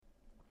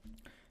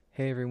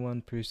Hey everyone,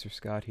 producer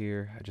Scott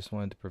here. I just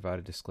wanted to provide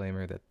a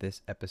disclaimer that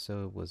this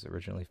episode was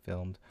originally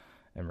filmed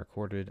and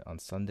recorded on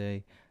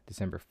Sunday,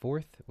 December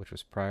 4th, which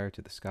was prior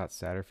to the Scott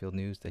Satterfield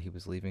news that he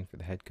was leaving for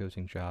the head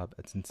coaching job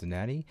at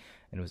Cincinnati,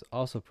 and it was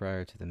also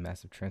prior to the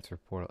massive transfer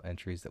portal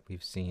entries that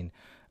we've seen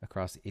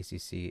across the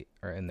ACC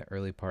or in the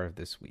early part of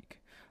this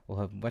week. We'll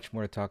have much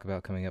more to talk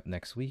about coming up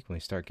next week when we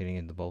start getting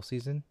into bowl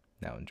season.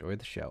 Now enjoy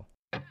the show.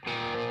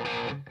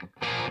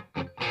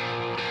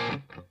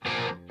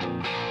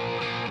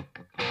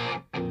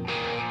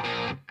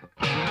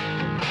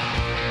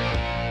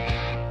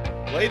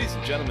 Ladies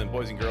and gentlemen,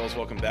 boys and girls,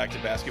 welcome back to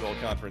Basketball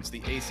Conference, the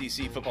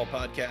ACC Football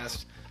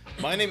Podcast.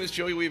 My name is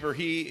Joey Weaver.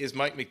 He is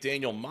Mike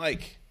McDaniel.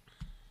 Mike,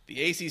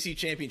 the ACC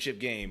Championship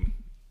game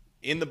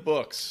in the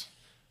books.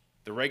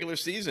 The regular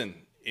season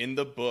in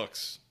the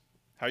books.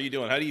 How are you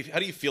doing? How do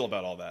you feel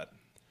about all that?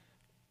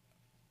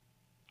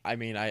 I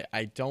mean,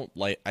 I don't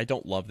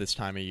love this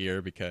time of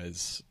year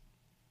because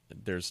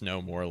there's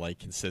no more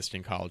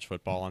consistent college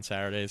football on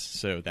Saturdays,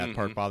 so that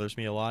part bothers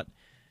me a lot.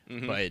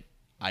 But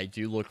I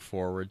do look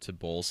forward to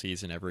bowl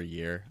season every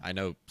year. I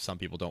know some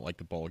people don't like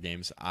the bowl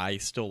games. I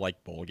still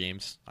like bowl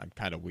games. I'm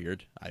kind of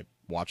weird. I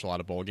watch a lot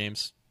of bowl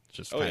games. It's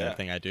just kind of the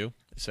thing I do.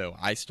 So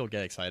I still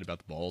get excited about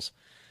the bowls.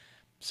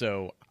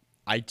 So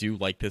I do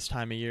like this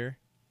time of year,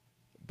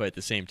 but at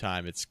the same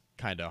time, it's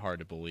kind of hard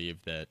to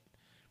believe that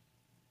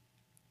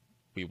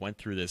we went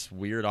through this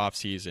weird off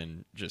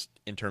season just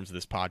in terms of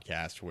this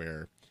podcast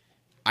where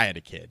I had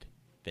a kid,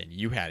 then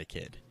you had a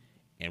kid,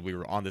 and we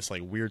were on this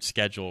weird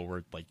schedule.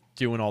 We're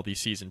doing all these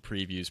season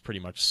previews pretty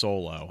much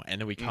solo,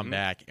 and then we come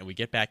back and we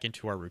get back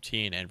into our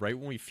routine. And right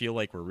when we feel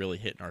like we're really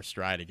hitting our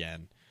stride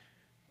again,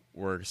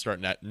 we're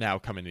starting to now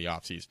come into the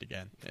off season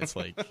again. It's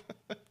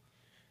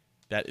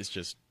that is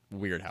just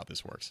weird how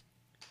this works.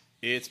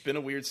 It's been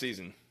a weird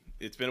season.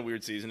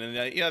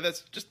 And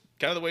that's just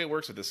kind of the way it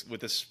works with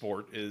this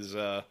sport. Is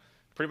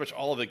pretty much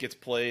all of it gets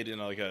played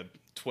in a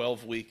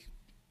 12-week,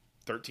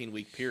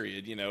 13-week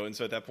period, and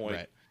so at that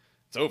point,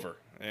 It's over.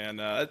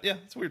 And,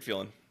 it's a weird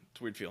feeling.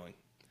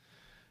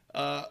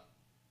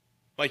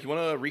 Mike, you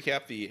want to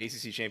recap the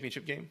ACC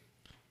Championship game?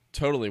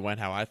 Totally went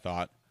how I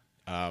thought.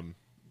 Yeah.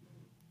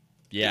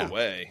 In a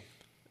way.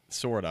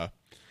 Sort of.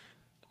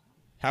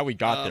 How we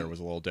got there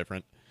was a little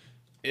different.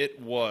 It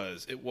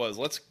was.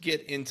 Let's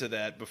get into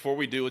that. Before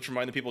we do, let's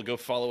remind the people, go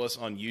follow us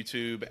on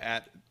YouTube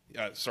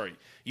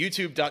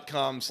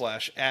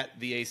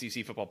youtube.com/@the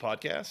ACC Football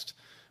Podcast.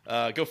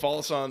 Go follow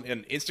us on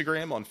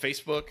Instagram, on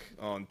Facebook,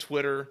 on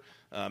Twitter,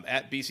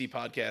 at BC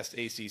Podcast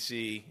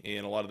ACC,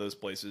 and a lot of those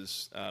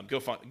places. Go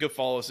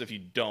follow us if you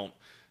don't.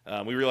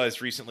 We realized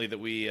recently that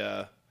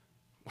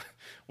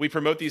we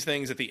promote these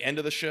things at the end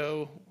of the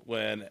show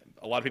when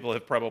a lot of people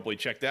have probably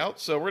checked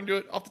out. So we're going to do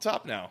it off the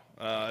top now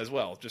as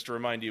well, just to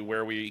remind you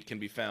where we can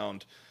be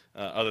found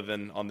other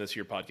than on this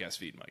here podcast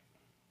feed, Mike.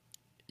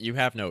 You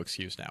have no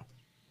excuse now.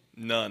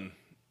 None.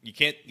 You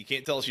can't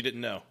tell us you didn't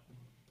know.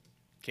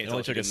 It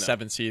only took us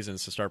 7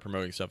 seasons to start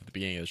promoting stuff at the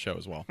beginning of the show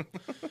as well.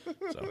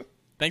 So,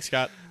 thanks,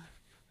 Scott.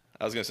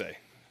 I was going to say,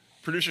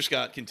 producer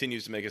Scott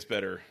continues to make us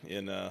better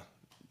in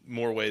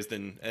more ways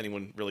than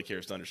anyone really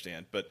cares to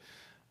understand. But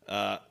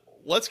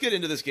let's get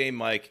into this game,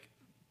 Mike.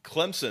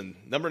 Clemson,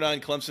 number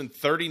 9, Clemson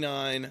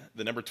 39,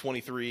 the number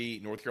 23,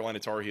 North Carolina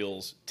Tar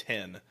Heels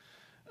 10.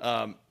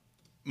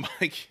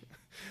 Mike,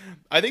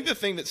 I think the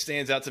thing that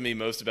stands out to me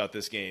most about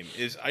this game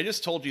is I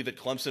just told you that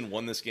Clemson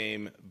won this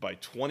game by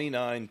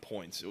 29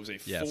 points. It was a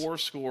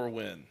 4-score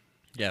win.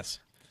 Yes.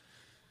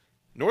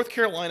 North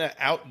Carolina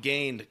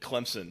outgained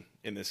Clemson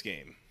in this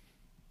game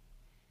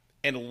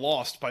and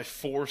lost by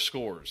 4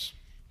 scores.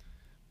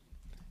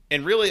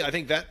 And really, I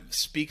think that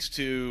speaks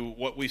to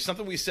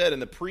something we said in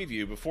the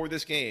preview before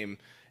this game,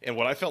 and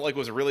what I felt like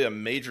was a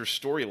major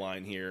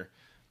storyline here.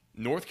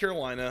 North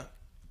Carolina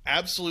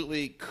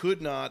absolutely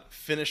could not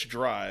finish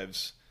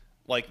drives.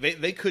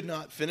 They could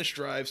not finish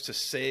drives to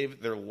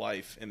save their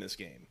life in this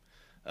game.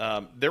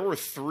 There were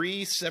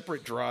 3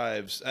 separate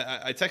drives.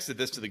 I texted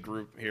this to the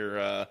group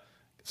here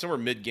somewhere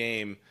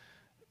mid-game,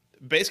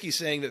 basically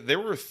saying that there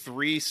were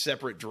 3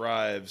 separate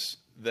drives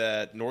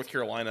that North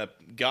Carolina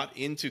got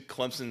into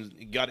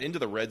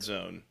the red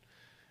zone,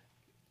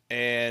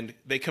 and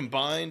they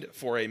combined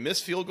for a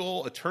missed field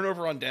goal, a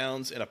turnover on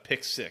downs, and a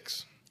pick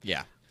 6.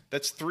 Yeah.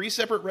 That's 3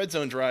 separate red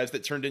zone drives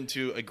that turned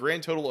into a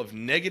grand total of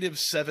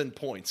 -7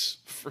 points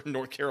for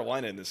North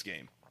Carolina in this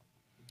game.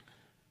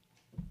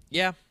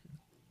 Yeah.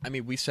 I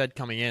mean, we said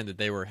coming in that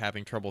they were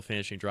having trouble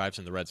finishing drives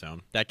in the red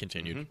zone. That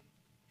continued.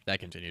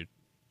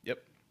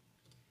 Yep.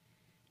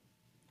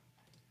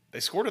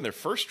 They scored on their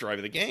first drive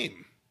of the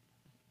game.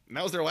 And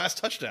that was their last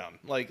touchdown.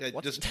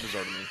 Just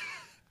bizarre to me.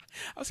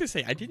 I was going to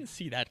say, I didn't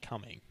see that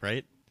coming,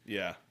 right?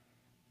 Yeah.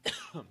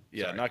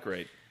 Yeah, not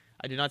great.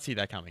 I did not see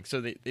that coming.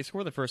 So they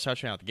score the first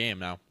touchdown of the game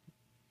now.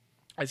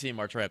 I see him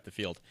march right up the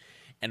field.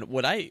 And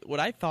what I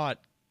thought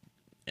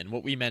and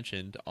what we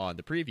mentioned on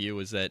the preview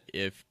was that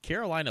if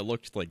Carolina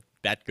looked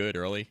that good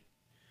early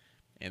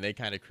and they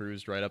kind of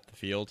cruised right up the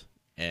field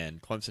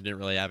and Clemson didn't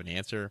really have an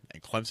answer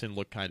and Clemson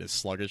looked kind of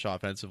sluggish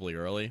offensively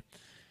early,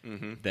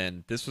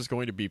 then this was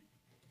going to be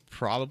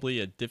probably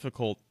a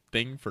difficult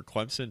thing for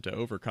Clemson to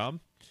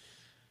overcome.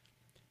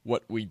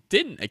 What we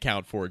didn't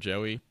account for,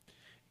 Joey,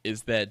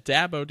 is that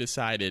Dabo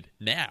decided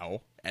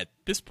now, at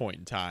this point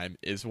in time,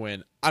 is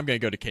when I'm going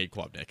to go to Cade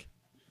Klubnik.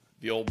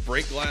 The old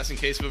break glass in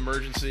case of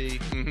emergency.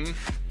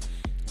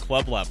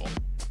 Club level.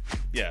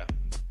 Yeah.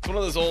 It's one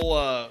of those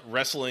old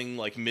wrestling,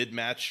 like,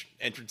 mid-match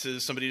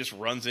entrances. Somebody just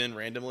runs in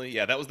randomly.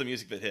 Yeah, that was the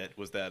music that hit,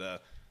 was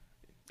that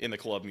in the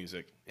club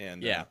music.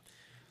 And yeah.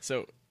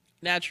 So,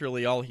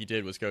 naturally, all he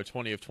did was go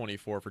 20 of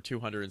 24 for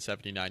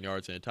 279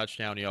 yards and a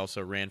touchdown. He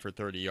also ran for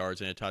 30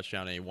 yards and a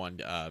touchdown, and he won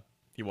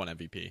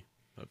MVP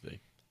of the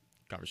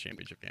conference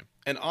championship game.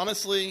 And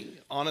honestly,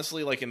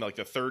 like in like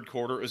the third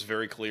quarter, it was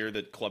very clear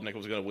that Klubnik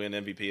was going to win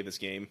MVP of this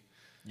game.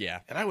 Yeah.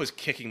 And I was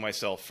kicking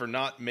myself for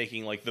not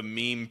making like the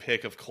meme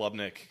pick of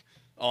Klubnik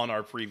on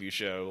our preview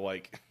show.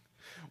 Like,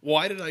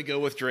 why did I go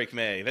with Drake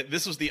May?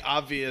 This was the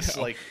obvious,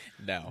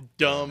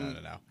 dumb,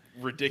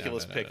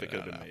 ridiculous pick that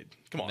could have been made.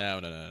 Come on. No.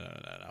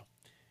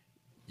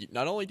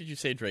 Not only did you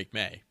say Drake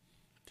May,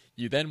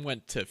 you then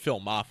went to Phil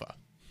Maffa,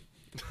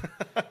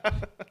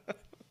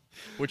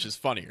 which is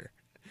funnier.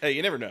 Hey,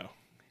 you never know.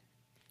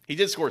 He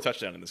did score a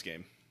touchdown in this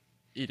game.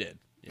 He did.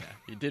 Yeah,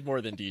 he did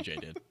more than DJ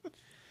did.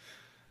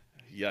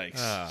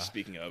 Yikes.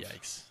 Speaking of.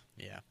 Yikes.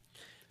 Yeah.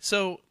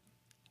 So,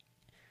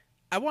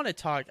 I want to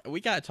talk. We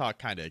got to talk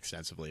kind of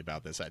extensively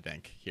about this, I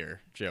think,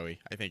 here, Joey.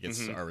 I think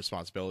it's our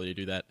responsibility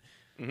to do that.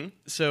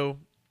 So,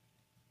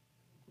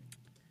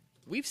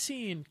 we've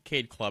seen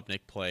Cade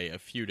Klubnik play a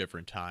few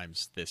different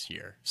times this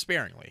year,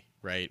 sparingly,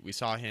 right? We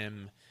saw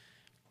him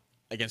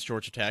against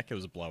Georgia Tech. It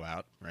was a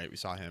blowout, right? We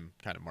saw him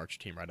kind of march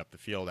the team right up the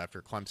field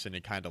after Clemson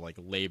had kind of like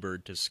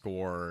labored to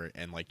score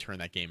and like turn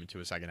that game into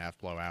a second half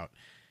blowout.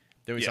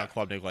 Then we saw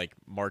Klubnik like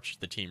march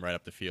the team right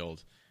up the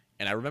field.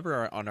 And I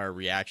remember on our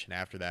reaction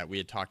after that, we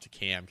had talked to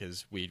Cam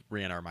because we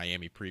ran our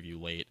Miami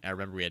preview late. I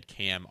remember we had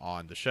Cam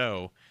on the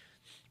show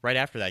right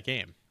after that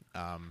game.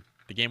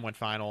 The game went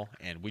final,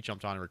 and we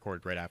jumped on and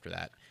recorded right after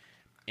that.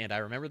 And I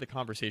remember the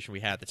conversation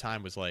we had at the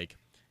time was like,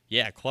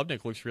 yeah,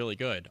 Klubnik looks really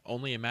good.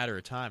 Only a matter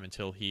of time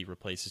until he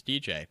replaces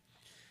DJ.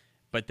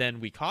 But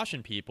then we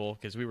cautioned people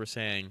because we were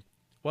saying,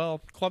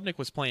 well, Klubnik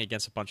was playing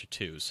against a bunch of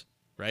twos,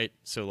 right?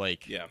 So,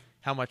 like,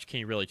 how much can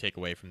you really take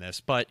away from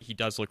this? But he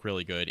does look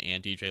really good,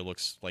 and DJ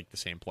looks like the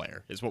same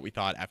player, is what we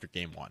thought after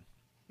game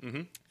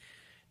one.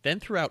 Then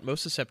throughout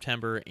most of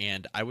September,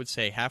 and I would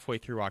say halfway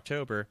through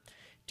October,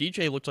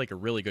 DJ looked like a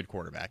really good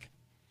quarterback.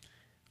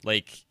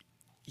 Like,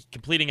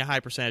 completing a high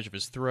percentage of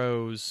his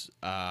throws.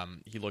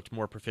 He looked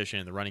more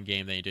proficient in the running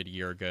game than he did a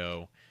year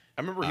ago.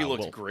 I remember he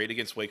looked great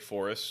against Wake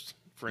Forest,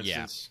 for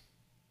instance.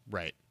 Yeah,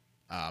 right.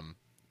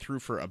 Threw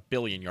for 1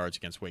 billion yards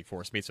against Wake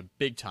Forest. Made some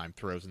big time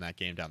throws in that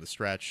game down the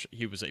stretch.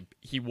 He was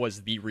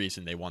the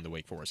reason they won the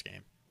Wake Forest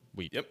game.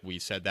 We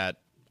said that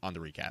on the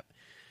recap.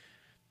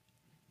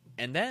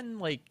 And then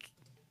like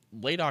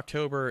late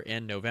October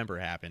and November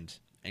happened,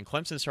 and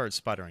Clemson started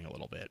sputtering a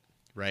little bit,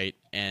 right?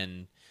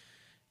 And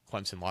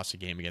Clemson lost a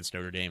game against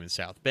Notre Dame in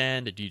South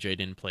Bend. And DJ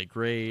didn't play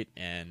great,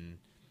 and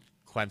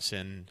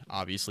Clemson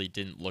obviously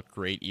didn't look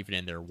great even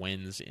in their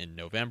wins in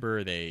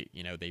November. They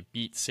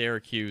beat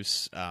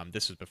Syracuse.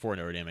 This was before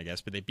Notre Dame, I guess,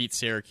 but they beat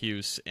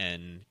Syracuse,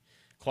 and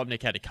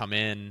Klubnik had to come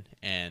in,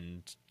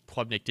 and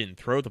Klubnik didn't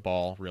throw the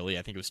ball really.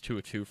 I think it was 2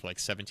 of 2 for like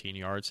 17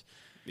 yards.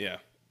 Yeah,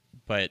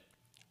 but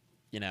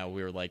we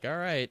were like, all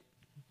right,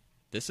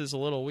 this is a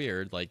little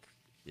weird. Like,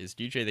 is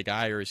DJ the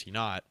guy or is he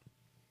not?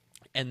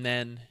 And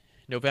then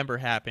November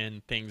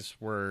happened. Things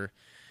were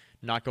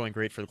not going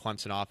great for the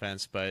Clemson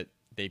offense, but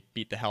they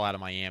beat the hell out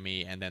of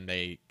Miami, and then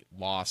they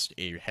lost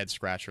a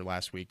head-scratcher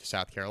last week to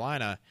South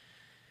Carolina.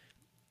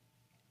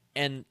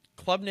 And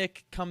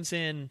Klubnik comes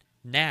in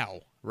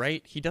now,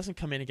 right? He doesn't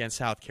come in against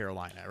South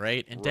Carolina,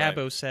 right? And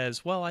Dabo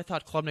says, well, I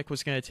thought Klubnik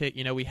was going to take,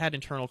 we had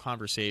internal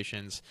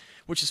conversations,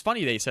 which is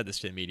funny they said this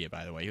to the media,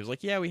 by the way. He was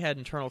like, yeah, we had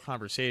internal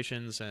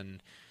conversations,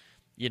 and,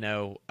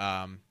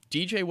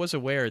 DJ was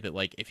aware that,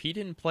 like, if he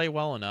didn't play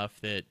well enough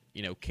that,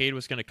 Cade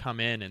was going to come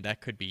in and that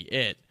could be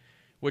it,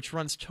 which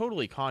runs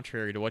totally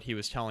contrary to what he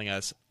was telling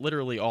us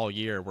literally all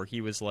year, where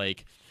he was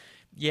like,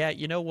 yeah,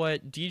 you know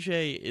what?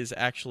 DJ is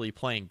actually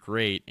playing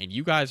great, and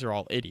you guys are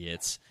all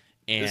idiots.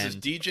 And this is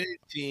DJ's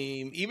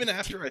team. Even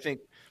after, I think,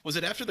 was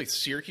it after the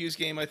Syracuse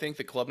game, I think,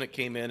 that Klubnik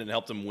came in and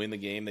helped them win the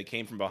game? They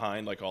came from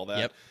behind, like all that.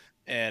 Yep.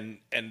 And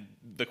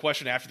the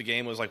question after the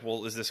game was like,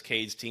 well, is this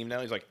Cade's team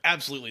now? He's like,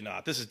 absolutely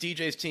not. This is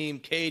DJ's team.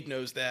 Cade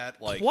knows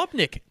that. Like,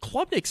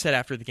 Klubnik said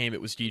after the game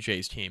it was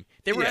DJ's team.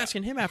 They were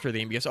asking him after the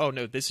game because, oh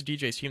no, this is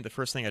DJ's team. The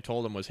first thing I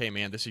told him was, hey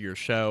man, this is your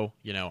show.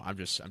 I'm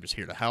just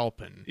here to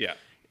help. And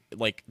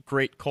like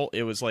great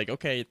it was like,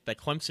 okay, that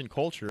Clemson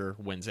culture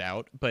wins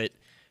out, but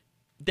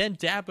then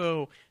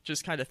Dabo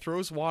just kind of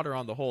throws water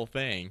on the whole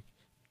thing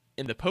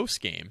in the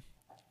post game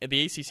at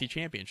the ACC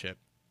championship.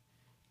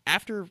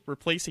 After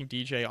replacing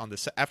DJ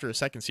after a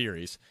second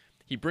series,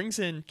 he brings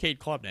in Cade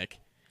Klubnik.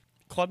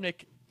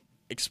 Klubnik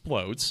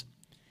explodes,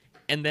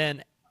 and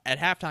then at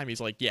halftime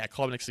he's like, "Yeah,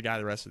 Klubnik's the guy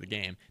the rest of the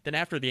game." Then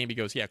after the game he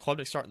goes, "Yeah,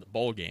 Klubnik's starting the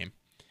bowl game,"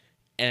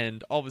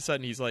 And all of a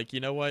sudden he's like, you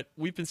know what?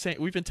 We've been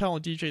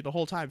telling DJ the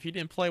whole time, if he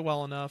didn't play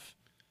well enough,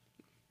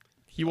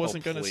 he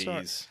wasn't going to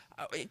start.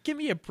 Give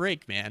me a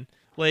break, man.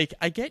 Like,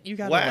 I get you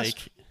got to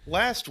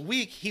Last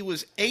week he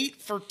was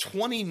 8 for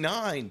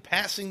 29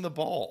 passing the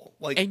ball.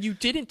 Like, and you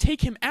didn't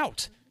take him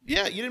out.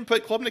 Yeah, you didn't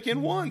put Klubnik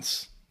in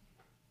once.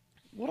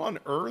 What on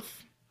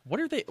earth?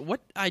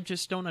 What I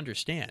just don't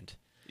understand.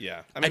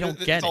 Yeah. I don't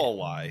get it. It's all a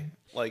lie.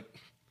 Like,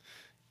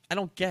 I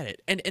don't get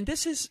it. And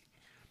this is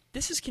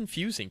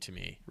confusing to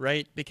me,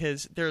 right?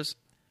 Because there's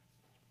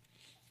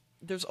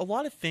a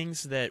lot of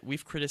things that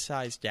we've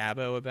criticized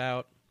Dabo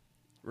about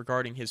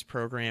regarding his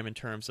program in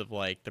terms of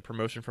like the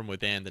promotion from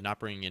within, the not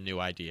bringing in new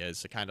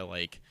ideas, the kind of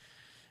like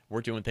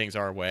we're doing things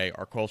our way,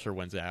 our culture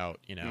wins out.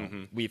 You know,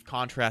 We've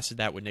contrasted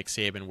that with Nick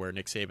Saban, where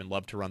Nick Saban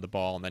loved to run the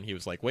ball, and then he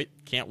was like, "Wait,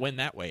 can't win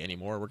that way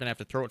anymore. We're gonna have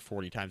to throw it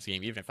 40 times a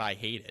game, even if I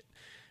hate it."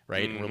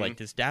 Right? And we're like,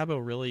 does Dabo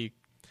really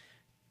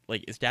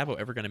like? Is Dabo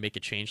ever gonna make a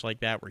change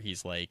like that, where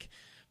he's like,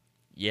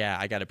 yeah,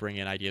 I got to bring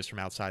in ideas from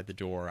outside the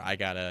door. I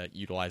got to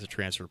utilize a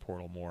transfer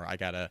portal more. I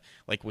got to,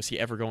 like, was he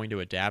ever going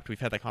to adapt? We've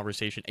had that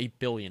conversation 8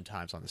 billion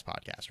times on this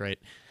podcast, right?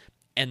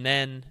 And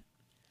then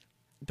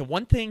the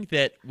one thing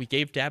that we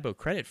gave Dabo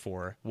credit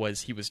for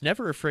was he was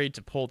never afraid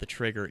to pull the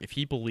trigger if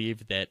he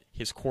believed that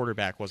his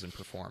quarterback wasn't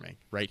performing,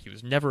 right? He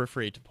was never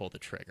afraid to pull the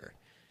trigger.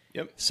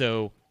 Yep.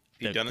 So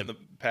he'd done it in the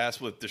past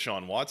with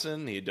Deshaun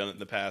Watson. He had done it in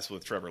the past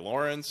with Trevor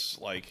Lawrence.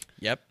 Like,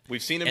 yep.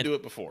 We've seen him do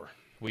it before.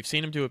 We've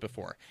seen him do it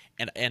before.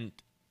 And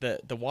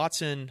the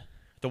Watson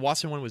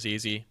one was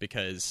easy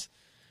because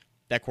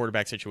that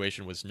quarterback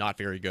situation was not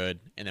very good,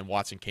 and then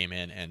Watson came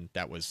in, and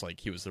that was like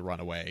he was the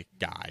runaway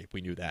guy. We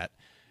knew that.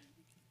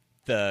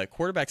 The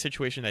quarterback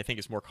situation that I think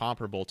is more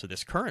comparable to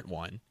this current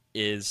one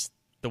is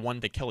the one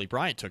that Kelly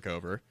Bryant took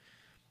over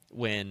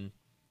when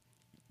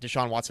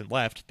Deshaun Watson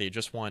left. They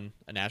just won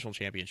a national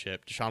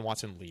championship. Deshaun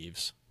Watson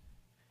leaves,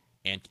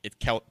 and it's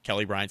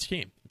Kelly Bryant's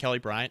team. Kelly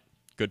Bryant,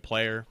 good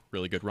player,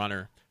 really good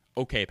runner,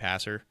 okay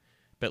passer,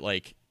 but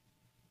like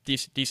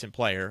decent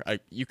player.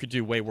 You could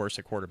do way worse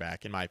at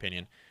quarterback, in my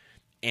opinion.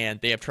 And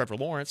they have Trevor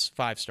Lawrence,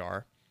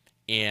 5-star,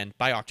 and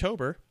by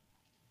October,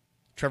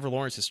 Trevor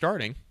Lawrence is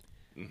starting.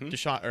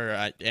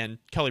 And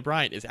Kelly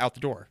Bryant is out the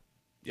door.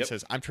 He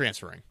says, "I'm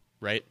transferring,"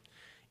 right?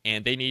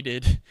 And they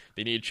needed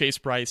Chase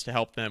Bryce to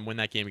help them win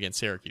that game against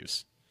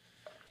Syracuse.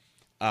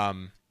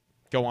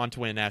 Go on to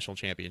win a national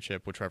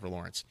championship with Trevor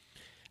Lawrence.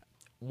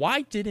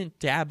 Why didn't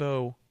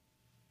Dabo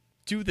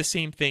do the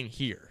same thing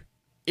here?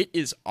 It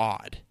is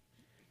odd.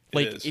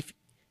 Like, if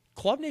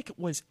Klubnik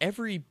was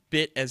every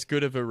bit as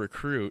good of a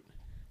recruit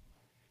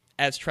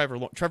as Trevor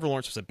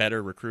Lawrence was a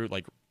better recruit,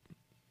 like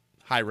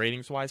high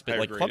ratings wise, but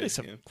like Klubnik's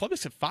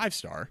a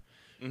 5-star.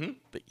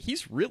 But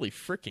he's really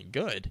freaking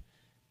good.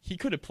 He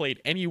could have played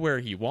anywhere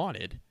he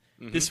wanted.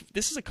 This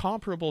is a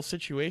comparable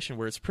situation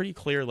where it's pretty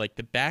clear like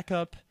the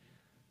backup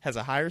has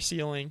a higher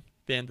ceiling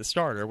than the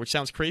starter, which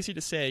sounds crazy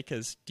to say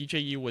because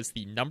DJU was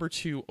the number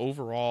 2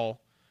 overall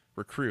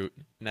recruit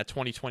in that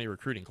 2020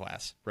 recruiting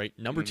class, right?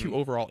 Number 2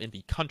 overall in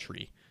the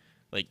country.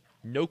 Like,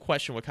 no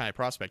question what kind of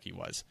prospect he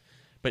was.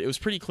 But it was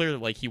pretty clear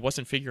that like he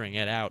wasn't figuring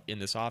it out in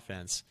this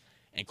offense,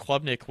 and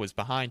Klubnik was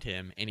behind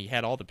him, and he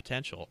had all the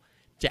potential.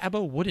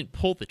 Dabo wouldn't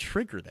pull the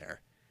trigger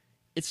there.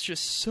 It's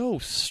just so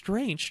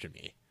strange to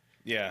me.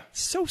 Yeah.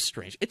 So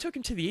strange. It took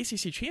him to the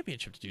ACC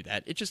championship to do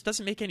that. It just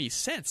doesn't make any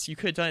sense. You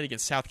could have done it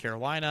against South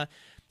Carolina.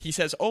 He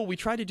says, "Oh, we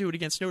tried to do it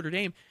against Notre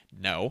Dame."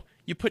 No.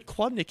 You put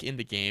Klubnik in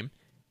the game.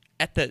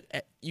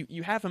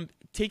 You have him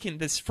taking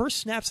this first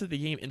snaps of the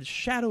game in the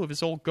shadow of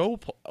his own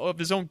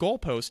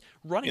goalpost,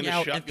 running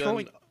out and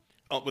throwing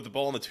with the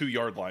ball on the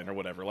 2-yard line or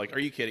whatever. Like, are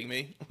you kidding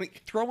me?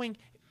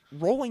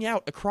 Rolling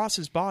out across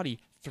his body,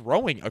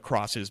 throwing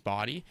across his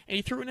body, and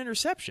he threw an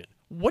interception.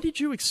 What did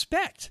you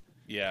expect?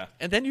 Yeah.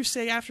 And then you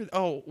say after,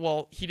 oh,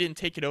 well, he didn't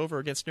take it over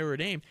against Notre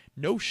Dame.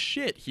 No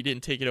shit, he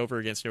didn't take it over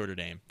against Notre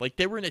Dame. Like,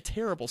 they were in a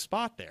terrible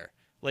spot there.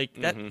 Like,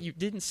 that you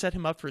didn't set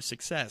him up for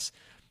success.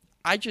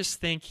 I just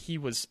think he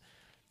was...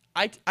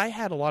 I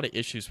had a lot of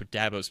issues with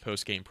Dabo's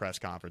post-game press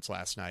conference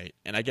last night,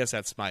 and I guess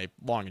that's my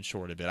long and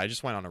short of it. I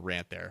just went on a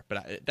rant there,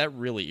 but that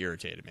really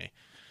irritated me.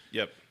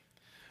 Yep.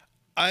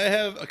 I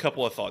have a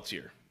couple of thoughts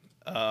here.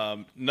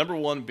 Number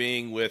one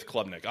being with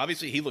Klubnik.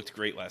 Obviously, he looked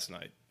great last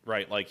night,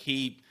 right? Like,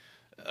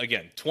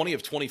 again, 20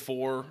 of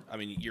 24. I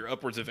mean, you're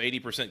upwards of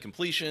 80%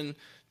 completion,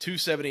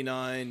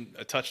 279,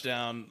 a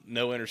touchdown,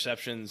 no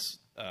interceptions.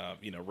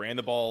 Ran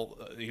the ball.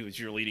 He was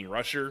your leading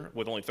rusher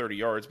with only 30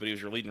 yards, but he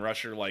was your leading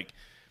rusher. Like,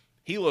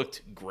 he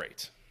looked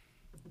great.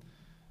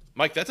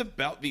 Mike, that's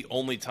about the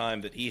only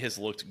time that he has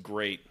looked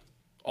great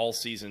all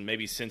season,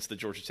 maybe since the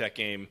Georgia Tech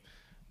game,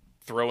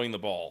 throwing the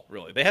ball,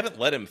 really. They haven't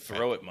let him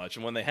throw it much,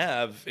 and when they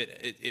have,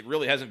 it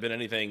really hasn't been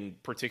anything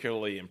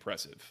particularly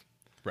impressive.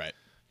 Right.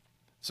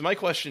 So my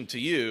question to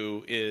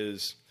you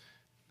is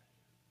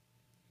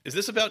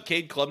this about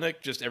Cade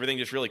Klubnik, just everything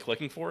just really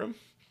clicking for him?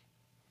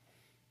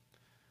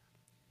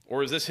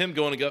 Or is this him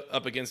going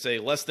up against a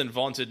less than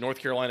vaunted North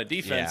Carolina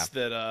defense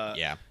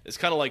that is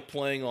kind of like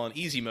playing on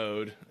easy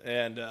mode?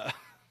 And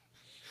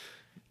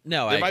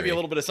no, there might be a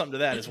little bit of something to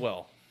that as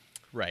well.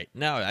 Right.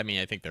 No, I mean,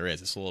 I think there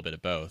is. It's a little bit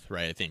of both,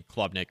 right? I think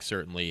Klubnik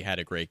certainly had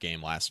a great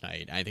game last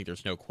night. I think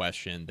there's no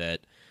question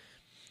that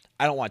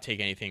I don't want to take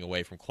anything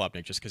away from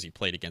Klubnik just because he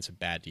played against a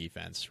bad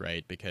defense,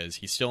 right? Because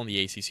he's still in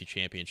the ACC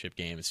championship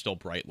game. It's still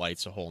bright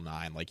lights the whole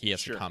nine. Like, he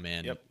has to come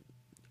in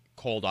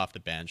cold off the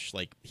bench.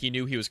 Like, he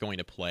knew he was going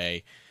to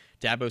play.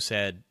 Dabo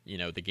said,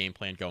 the game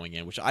plan going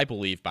in, which I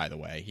believe, by the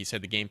way. He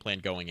said the game plan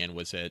going in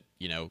was that,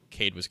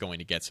 Cade was going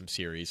to get some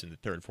series in the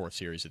third, fourth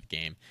series of the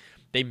game.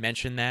 They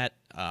mentioned that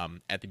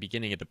at the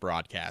beginning of the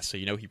broadcast. So,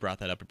 he brought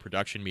that up at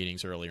production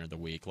meetings earlier in the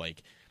week.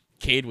 Like,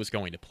 Cade was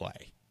going to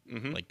play.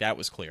 Mm-hmm. Like, that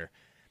was clear.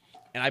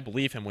 And I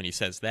believe him when he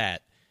says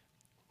that.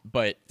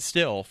 But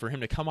still, for him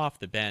to come off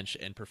the bench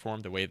and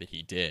perform the way that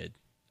he did,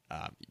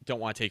 don't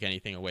want to take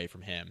anything away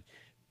from him.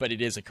 But it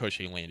is a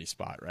coaching landing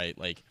spot, right?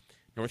 Like,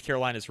 North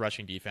Carolina's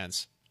rushing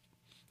defense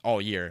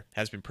all year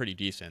has been pretty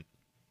decent.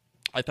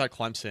 I thought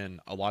Clemson,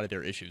 a lot of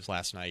their issues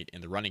last night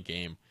in the running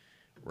game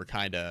were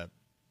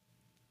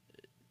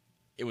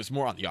it was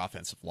more on the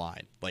offensive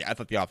line. Like, I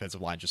thought the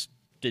offensive line just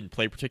didn't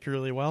play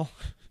particularly well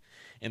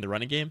in the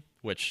running game,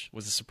 which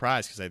was a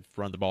surprise because they've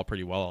run the ball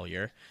pretty well all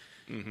year.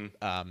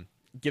 Mm-hmm.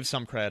 Give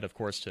some credit, of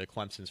course, to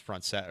Clemson's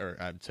front set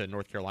or to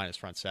North Carolina's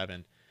front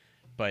seven,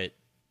 but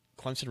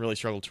Clemson really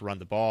struggled to run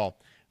the ball.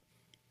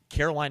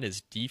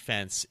 Carolina's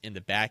defense in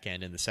the back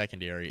end in the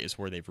secondary is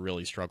where they've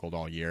really struggled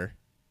all year.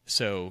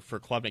 So for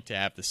Klubnik to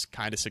have this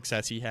kind of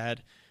success he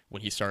had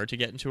when he started to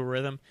get into a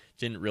rhythm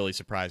didn't really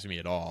surprise me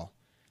at all.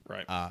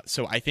 Right.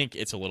 So I think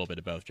it's a little bit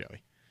of both,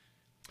 Joey.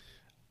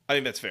 I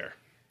think that's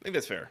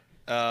fair.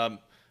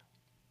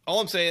 All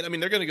I'm saying,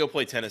 they're going to go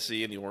play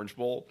Tennessee in the Orange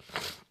Bowl,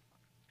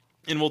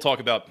 and we'll talk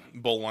about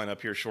bowl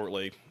lineup here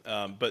shortly.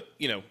 But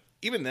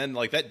even then,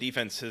 like, that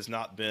defense has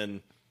not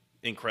been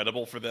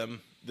incredible for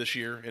them this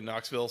year in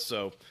Knoxville.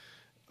 So,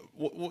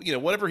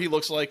 whatever he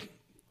looks like,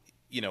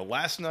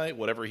 last night,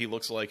 whatever he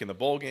looks like in the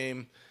bowl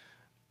game,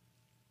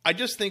 I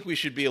just think we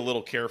should be a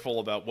little careful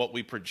about what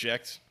we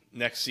project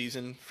next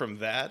season from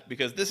that,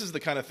 because this is the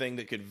kind of thing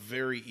that could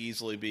very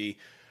easily be,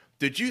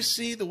 did you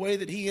see the way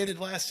that he ended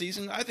last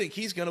season? I think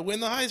he's going to win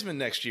the Heisman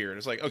next year. And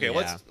it's like, okay,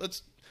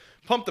 let's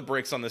pump the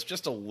brakes on this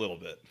just a little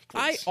bit,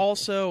 please.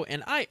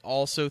 I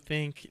also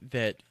think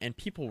that, and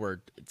people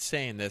were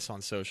saying this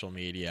on social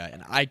media,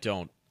 and I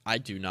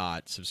do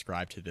not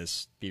subscribe to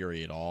this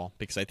theory at all,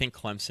 because I think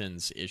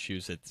Clemson's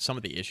issues, that some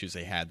of the issues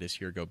they had this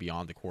year go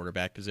beyond the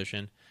quarterback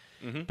position.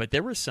 Mm-hmm. But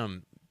there were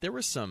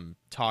some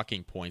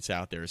talking points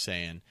out there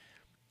saying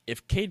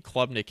if Cade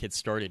Klubnik had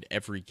started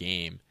every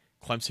game,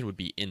 Clemson would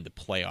be in the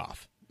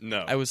playoff.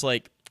 No. I was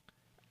like,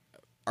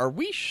 are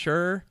we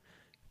sure?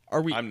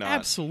 Are we I'm not.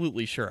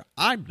 Absolutely sure?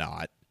 I'm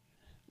not.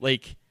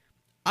 Like,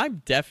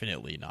 I'm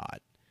definitely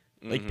not.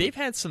 Like, they've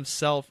had some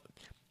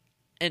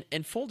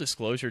and full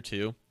disclosure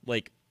too,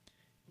 like,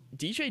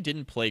 DJ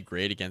didn't play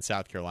great against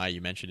South Carolina.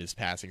 You mentioned his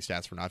passing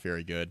stats were not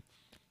very good.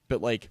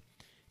 But, like,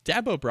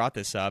 Dabo brought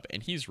this up,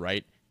 and he's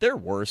right. There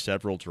were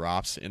several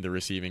drops in the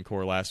receiving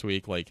core last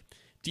week. Like,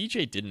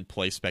 DJ didn't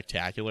play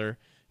spectacular,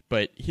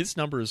 but his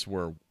numbers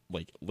were,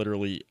 like,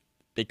 literally,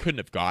 they couldn't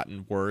have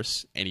gotten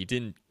worse, and he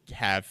didn't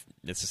have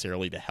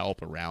necessarily the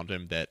help around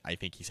him that I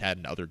think he's had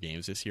in other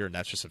games this year, and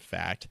that's just a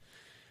fact.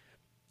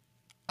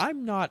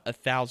 I'm not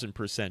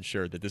 1,000%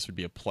 sure that this would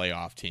be a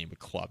playoff team with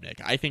Klubnik.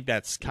 I think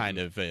that's kind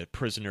of a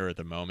prisoner of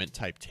the moment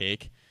type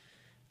take.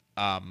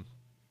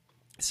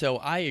 So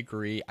I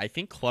agree. I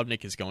think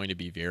Klubnik is going to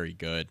be very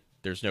good.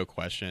 There's no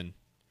question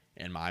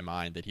in my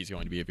mind that he's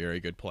going to be a very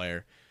good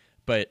player.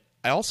 But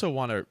I also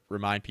want to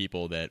remind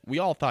people that we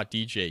all thought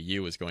DJU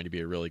was going to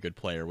be a really good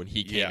player when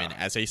he came in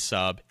as a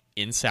sub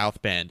in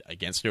South Bend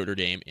against Notre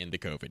Dame in the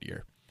COVID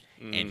year.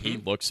 Mm-hmm. And he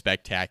looked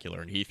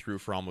spectacular, and he threw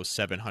for almost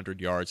 700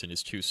 yards in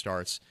his 2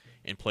 starts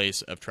in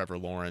place of Trevor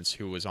Lawrence,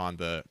 who was on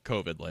the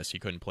COVID list. He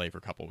couldn't play for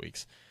a couple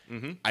weeks.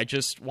 Mm-hmm. I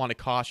just want to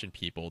caution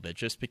people that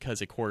just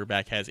because a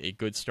quarterback has a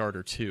good start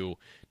or two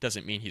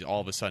doesn't mean he's all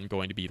of a sudden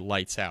going to be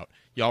lights out.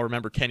 Y'all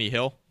remember Kenny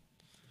Hill?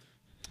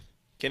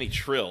 Kenny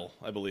Trill,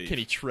 I believe.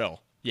 Kenny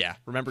Trill. Yeah,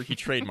 remember he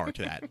trademarked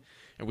that,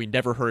 and we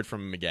never heard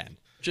from him again.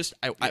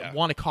 I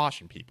want to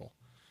caution people.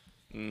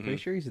 Mm-hmm. Pretty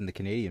sure he's in the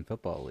Canadian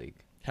Football League.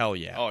 Hell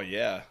yeah. Oh,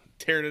 yeah.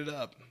 Tearing it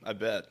up, I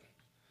bet.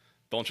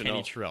 Don't you know?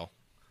 Kenny Trill.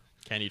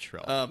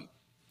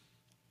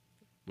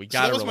 We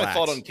got to relax. That was my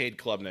thought on Cade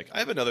Klubnik. I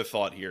have another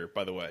thought here,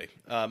 by the way.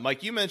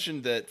 Mike, you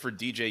mentioned that for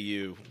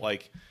DJU,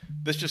 like,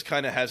 this just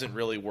kind of hasn't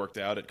really worked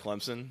out at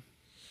Clemson.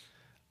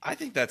 I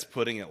think that's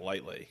putting it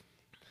lightly.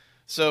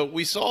 So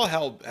we saw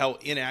how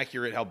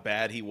inaccurate, how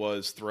bad he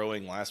was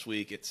throwing last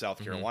week at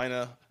South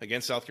Carolina,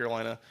 against South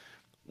Carolina.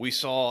 We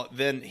saw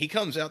then he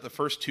comes out the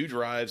first 2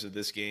 drives of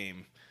this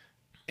game,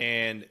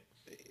 and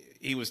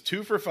he was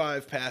 2 for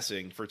 5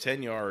 passing for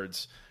 10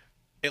 yards.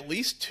 At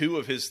least 2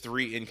 of his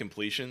 3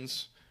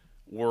 incompletions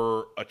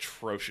were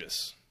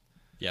atrocious.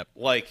 Yep.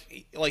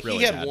 Like really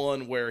he had bad.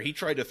 One where he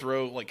tried to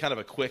throw like kind of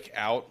a quick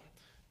out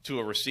to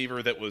a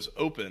receiver that was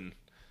open,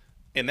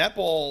 and that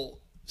ball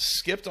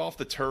skipped off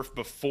the turf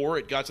before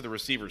it got to the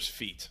receiver's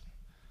feet.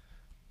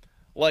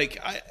 Like,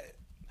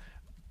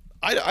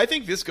 I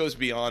think this goes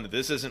beyond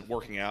this isn't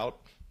working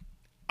out.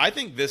 I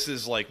think this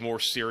is like more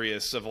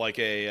serious of like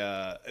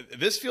a.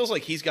 This feels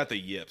like he's got the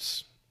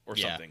yips or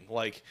something.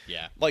 Like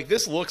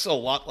this looks a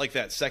lot like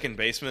that second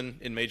baseman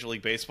in Major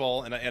League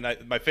Baseball. And one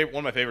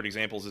of my favorite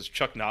examples is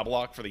Chuck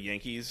Knobloch for the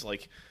Yankees,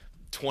 like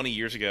 20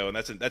 years ago, and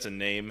that's a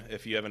name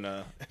if you haven't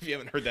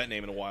heard that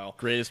name in a while.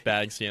 Greatest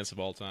batting stance of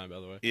all time, by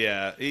the way.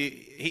 Yeah,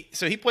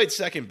 he played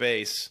second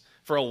base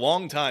for a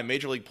long time,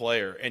 major league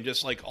player, and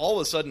just like all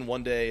of a sudden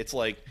one day it's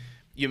like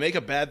you make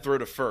a bad throw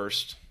to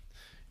first,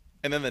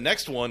 and then the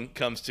next one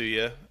comes to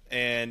you,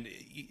 and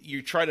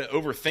you try to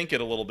overthink it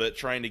a little bit,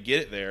 trying to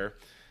get it there.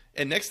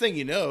 And next thing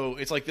you know,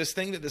 it's like this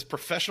thing that this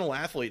professional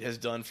athlete has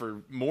done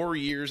for more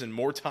years and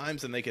more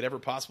times than they could ever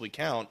possibly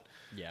count.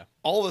 Yeah.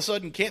 All of a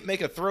sudden can't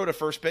make a throw to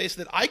first base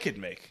that I could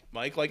make,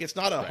 Mike. Like, it's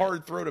not a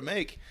hard throw to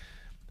make.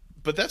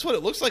 But that's what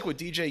it looks like with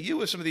DJU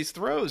with some of these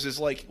throws is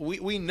like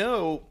we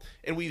know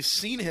and we've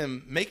seen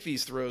him make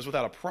these throws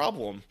without a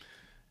problem.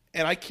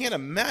 And I can't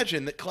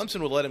imagine that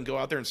Clemson would let him go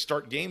out there and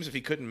start games if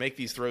he couldn't make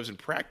these throws in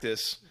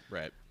practice.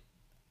 Right.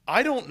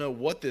 I don't know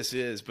what this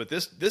is, but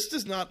this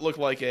does not look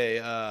like a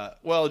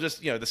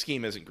the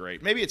scheme isn't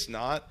great. Maybe it's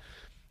not.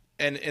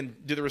 And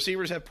do the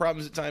receivers have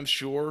problems at times?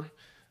 Sure.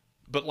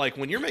 But like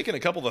when you're making a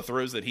couple of the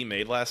throws that he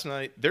made last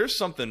night, there's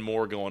something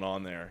more going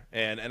on there.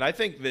 And I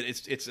think that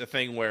it's a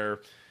thing where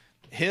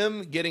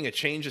him getting a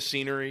change of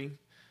scenery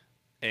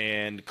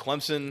and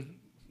Clemson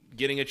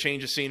getting a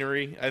change of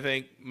scenery, I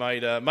think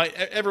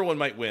everyone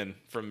might win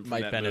from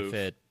that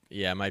benefit. Move.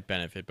 Yeah, might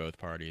benefit both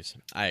parties.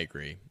 I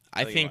agree.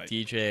 I think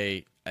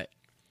DJ.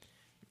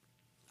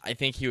 I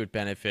think he would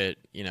benefit.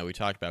 You know, we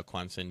talked about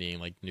Clemson needing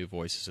like new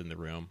voices in the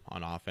room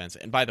on offense.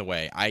 And by the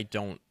way,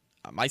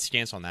 my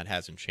stance on that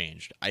hasn't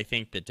changed. I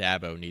think that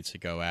Dabo needs to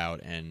go out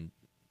and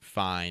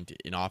find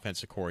an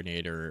offensive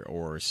coordinator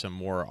or some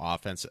more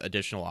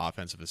additional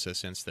offensive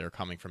assistants that are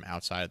coming from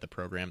outside of the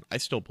program. I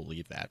still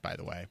believe that, by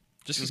the way.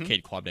 Just because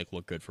Cade Klubnik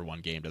looked good for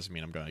one game doesn't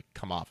mean I'm going to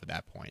come off at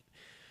that point.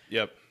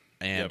 Yep.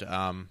 And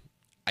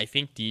I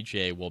think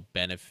DJ will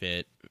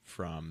benefit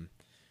from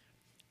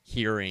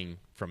hearing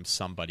from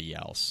somebody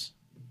else.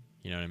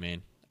 You know what I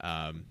mean?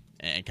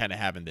 And kind of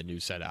having the new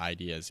set of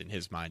ideas in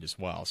his mind as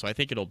well. So I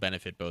think it'll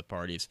benefit both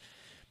parties.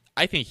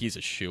 I think he's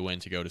a shoo-in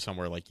to go to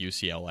somewhere like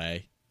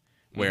UCLA,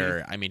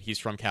 where, I mean, he's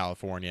from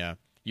California.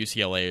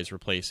 UCLA is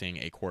replacing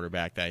a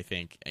quarterback that I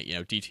think,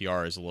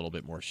 DTR is a little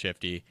bit more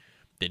shifty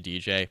than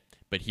DJ,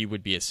 but he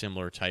would be a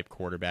similar type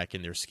quarterback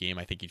in their scheme.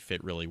 I think he'd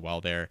fit really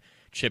well there.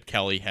 Chip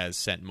Kelly has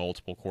sent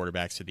multiple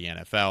quarterbacks to the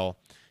NFL.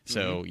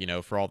 So,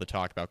 for all the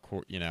talk about,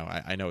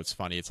 I know it's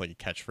funny. It's like a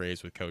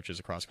catchphrase with coaches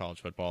across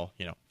college football,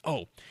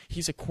 oh,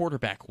 he's a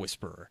quarterback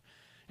whisperer.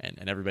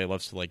 And everybody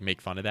loves to, like,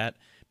 make fun of that.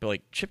 But,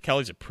 like, Chip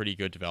Kelly's a pretty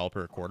good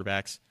developer of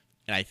quarterbacks.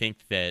 And I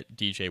think that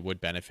DJ would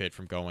benefit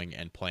from going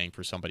and playing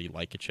for somebody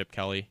like a Chip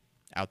Kelly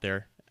out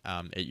there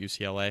at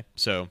UCLA.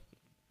 So,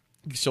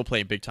 you can still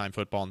play big-time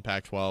football in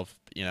Pac-12.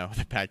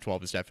 The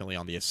Pac-12 is definitely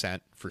on the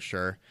ascent for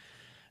sure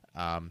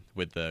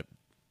with the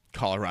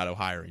Colorado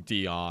hiring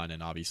Dion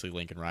and obviously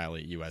Lincoln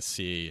Riley at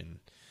USC, and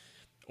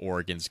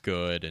Oregon's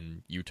good,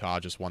 and Utah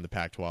just won the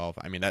Pac-12.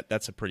 I mean,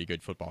 that's a pretty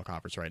good football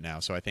conference right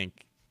now. So I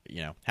think,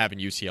 having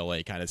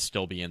UCLA kind of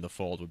still be in the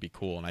fold would be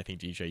cool, and I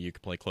think DJU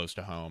could play close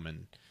to home,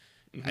 and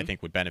I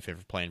think would benefit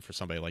from playing for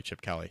somebody like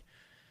Chip Kelly.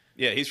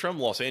 Yeah, he's from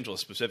Los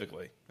Angeles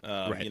specifically.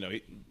 Right.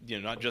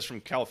 Not just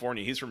from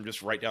California. He's from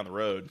just right down the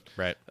road.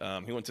 Right.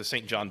 He went to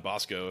St. John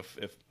Bosco,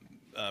 if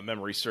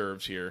memory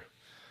serves here.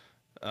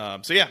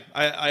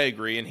 I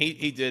agree, and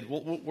he did.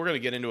 We're going to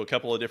get into a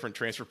couple of different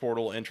transfer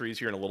portal entries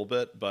here in a little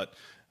bit, but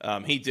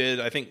he did.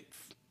 I think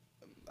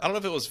I don't know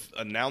if it was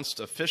announced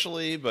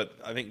officially, but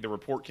I think the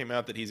report came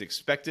out that he's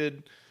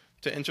expected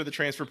to enter the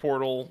transfer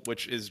portal,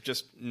 which is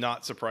just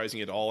not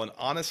surprising at all. And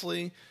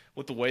honestly,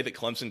 with the way that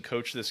Clemson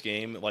coached this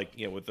game,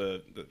 with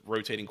the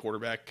rotating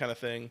quarterback kind of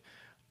thing,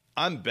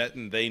 I'm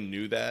betting they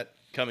knew that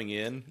coming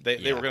in.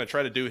 They were going to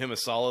try to do him a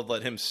solid,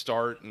 let him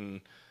start and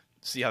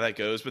see how that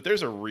goes. But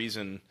there's a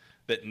reason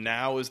that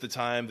now is the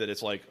time that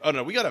it's like, oh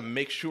no, we got to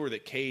make sure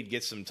that Cade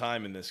gets some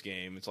time in this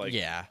game. It's like,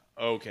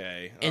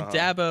 okay. And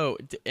Dabo,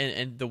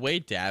 and the way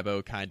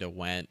Dabo kind of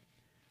went,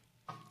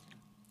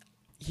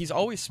 he's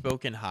always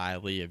spoken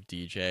highly of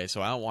DJ,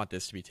 so I don't want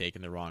this to be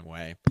taken the wrong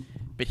way.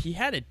 But he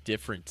had a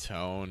different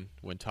tone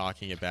when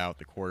talking about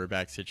the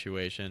quarterback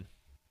situation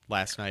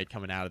last night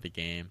coming out of the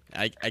game.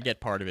 I get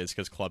part of it is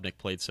because Klubnik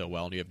played so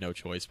well, and you have no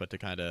choice but to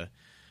kind of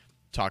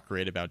talk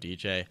great about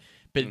DJ.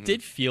 But it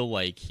did feel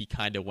like he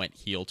kind of went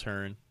heel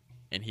turn,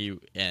 and he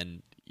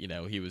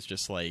was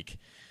just like,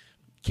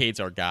 Cade's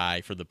our guy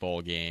for the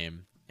bowl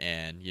game,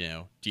 and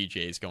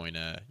DJ's going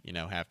to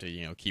have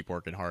to keep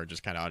working hard,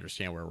 just kind of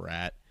understand where we're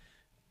at.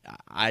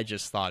 I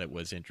just thought it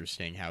was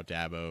interesting how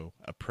Dabo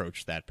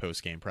approached that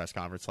post-game press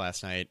conference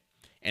last night,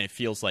 and it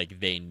feels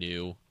like they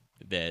knew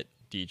that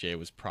DJ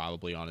was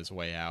probably on his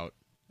way out.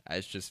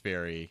 It's just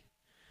very.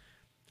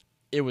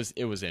 It was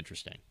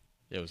interesting.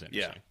 It was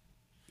interesting.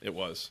 Yeah, it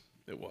was.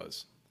 It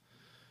was.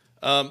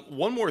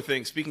 One more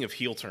thing, speaking of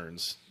heel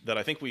turns, that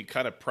I think we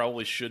kind of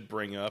probably should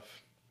bring up.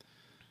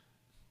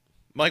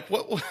 Mike,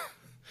 what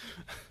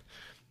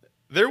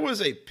There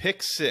was a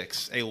pick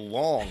six, a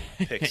long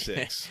pick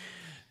six,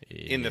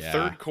 in the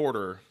third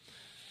quarter,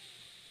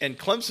 and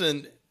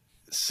Clemson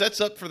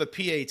sets up for the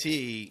PAT,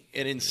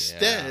 and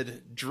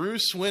instead, Drew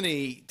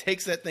Swinney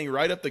takes that thing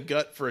right up the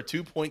gut for a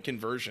 2-point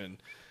conversion.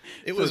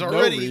 It was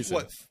already, it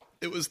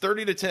was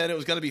 30-10. It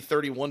was going to be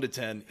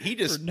 31-10. He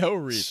just for no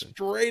reason,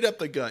 straight up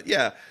the gut.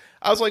 Yeah.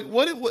 I was like,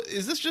 what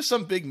is this just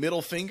some big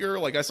middle finger?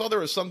 Like, I saw there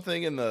was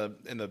something in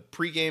the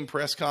pregame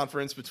press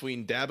conference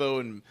between Dabo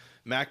and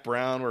Mac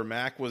Brown where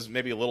Mac was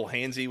maybe a little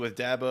handsy with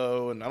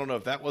Dabo, and I don't know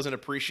if that wasn't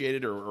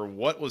appreciated or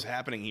what was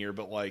happening here,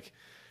 but like,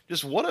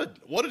 just what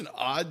an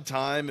odd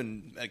time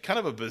and kind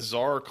of a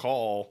bizarre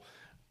call.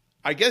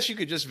 I guess you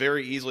could just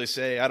very easily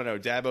say, I don't know,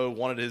 Dabo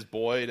wanted his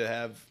boy to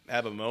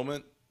have a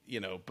moment,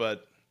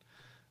 but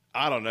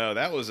I don't know.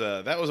 That was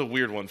a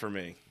weird one for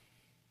me.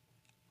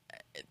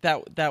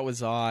 That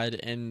was odd,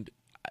 and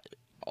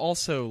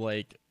also,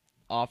 like,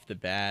 off the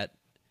bat,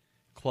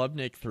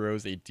 Klubnik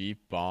throws a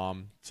deep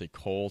bomb to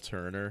Cole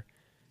Turner,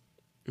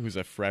 who's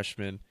a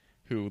freshman,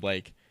 who,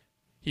 like,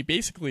 he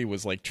basically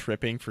was, like,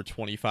 tripping for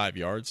 25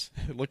 yards,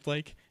 it looked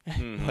like.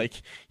 Mm-hmm.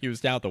 Like, he was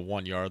down at the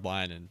 1-yard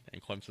line, and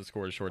Clemson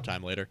scored a short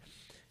time later.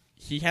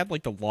 He had,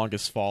 like, the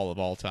longest fall of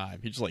all time.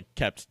 He just, like,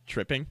 kept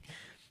tripping,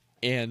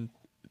 and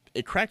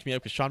it cracked me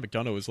up because Sean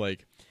McDonough was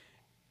like,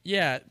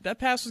 yeah, that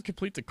pass was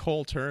complete to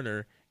Cole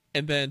Turner,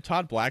 and then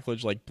Todd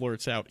Blackledge like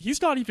blurts out,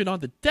 "He's not even on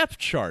the depth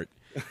chart,"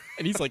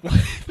 and he's like,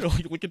 they're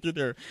like looking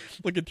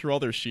through all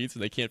their sheets,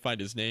 and they can't find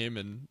his name,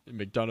 and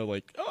McDonough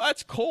like, "Oh,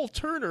 that's Cole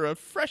Turner, a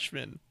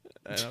freshman,"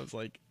 and I was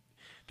like,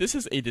 "This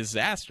is a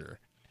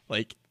disaster."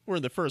 Like, we're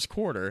in the first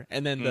quarter,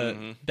 and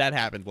then that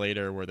happened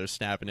later where they're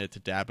snapping it to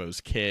Dabo's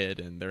kid,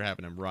 and they're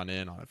having him run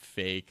in on a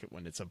fake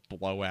when it's a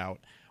blowout.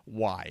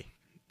 Why?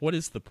 What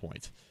is the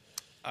point?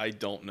 I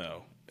don't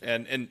know.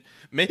 And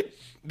maybe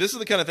this is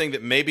the kind of thing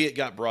that maybe it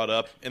got brought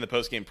up in the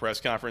post-game press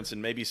conference,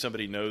 and maybe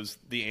somebody knows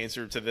the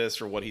answer to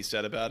this or what he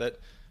said about it.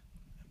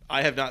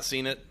 I have not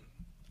seen it.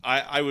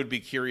 I would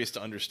be curious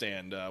to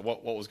understand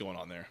what was going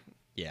on there.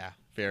 Yeah,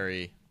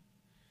 very,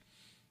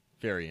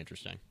 very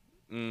interesting.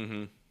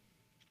 Mm-hmm.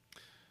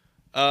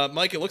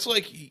 Mike, it looks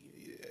like,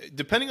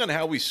 depending on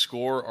how we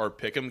score our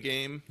pick'em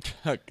game,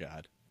 oh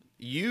God,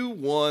 you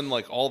won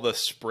like all the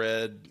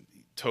spread,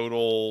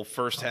 total,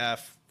 first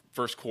half,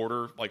 first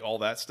quarter, like all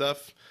that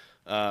stuff.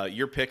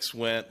 Your picks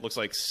looks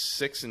like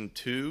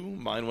 6-2.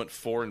 Mine went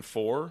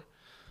 4-4.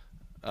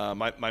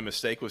 My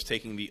mistake was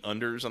taking the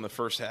unders on the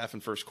first half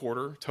and first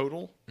quarter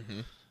total. Mm-hmm.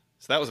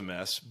 So that was a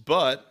mess.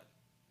 But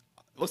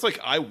it looks like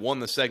I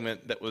won the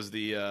segment that was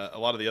a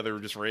lot of the other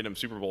just random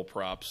Super Bowl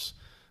props.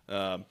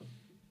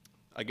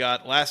 I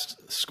got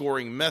last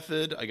scoring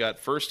method. I got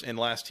first and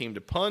last team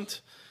to punt,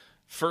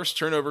 first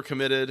turnover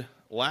committed,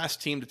 last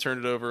team to turn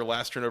it over,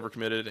 last turnover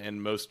committed,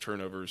 and most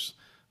turnovers.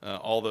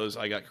 All those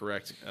I got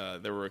correct.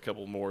 There were a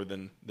couple more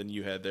than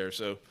you had there.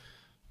 So,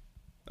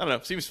 I don't know.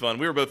 Seems fun.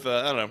 We were both,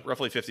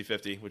 roughly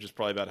 50-50, which is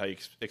probably about how you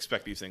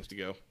expect these things to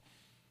go.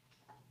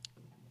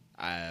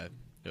 It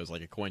was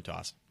like a coin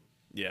toss.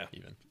 Yeah.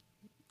 Even.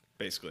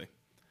 Basically.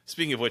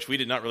 Speaking of which, we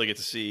did not really get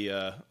to see,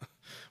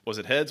 was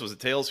it heads? Was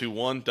it tails? Who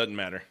won? Doesn't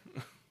matter.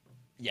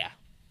 Yeah.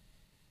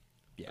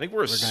 I think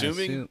we're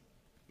assuming.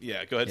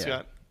 Yeah, go ahead, yeah.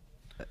 Scott.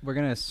 We're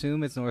going to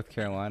assume it's North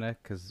Carolina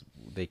because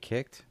they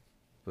kicked.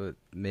 But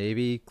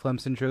maybe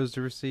Clemson chose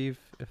to receive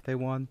if they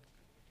won.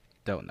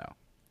 Don't know.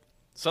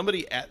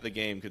 Somebody at the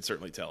game could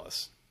certainly tell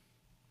us.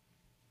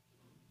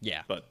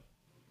 Yeah. But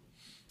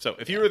so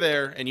if you were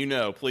there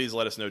and please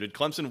let us know. Did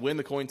Clemson win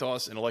the coin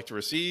toss and elect to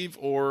receive,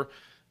 or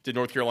did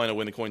North Carolina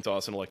win the coin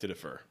toss and elect to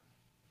defer?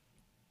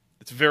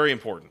 It's very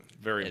important.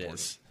 Very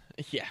important.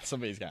 It is. Yeah,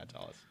 somebody's got to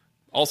tell us.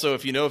 Also,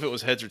 if you know if it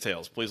was heads or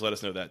tails, please let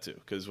us know that too,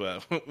 because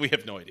we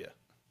have no idea.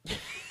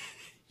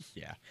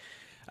 Yeah.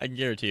 I can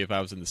guarantee if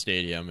I was in the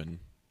stadium and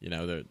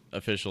the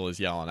official is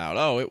yelling out,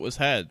 "Oh, it was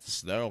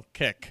heads, they'll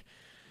kick."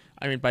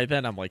 I mean, by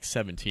then I'm like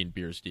 17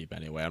 beers deep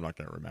anyway. I'm not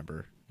going to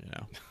remember,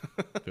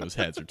 if it was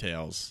heads or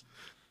tails.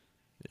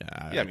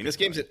 Yeah. I mean, this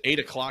game's at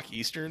 8:00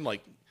 Eastern.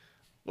 Like,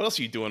 what else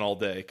are you doing all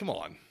day? Come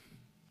on.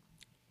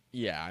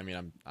 Yeah, I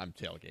mean, I'm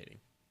tailgating,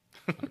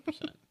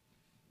 100%.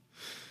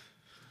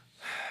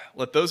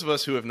 Let those of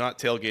us who have not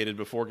tailgated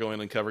before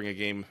going and covering a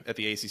game at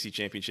the ACC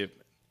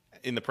Championship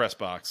in the press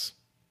box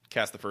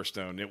cast the first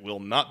stone. It will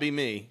not be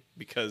me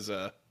because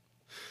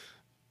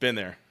been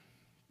there.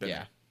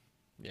 Yeah.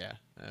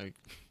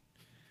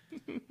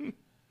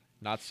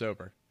 Not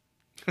sober.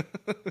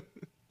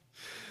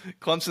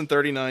 Clemson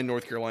 39,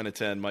 North Carolina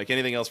 10. Mike,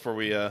 anything else before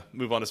we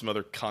move on to some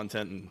other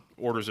content and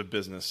orders of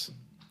business?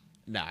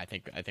 No, I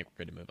think we're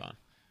good to move on.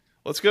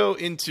 Let's go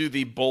into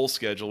the bowl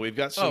schedule. We've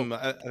got some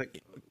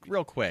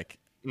real quick.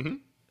 Mm-hmm.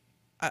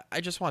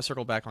 I just want to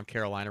circle back on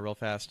Carolina real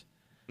fast.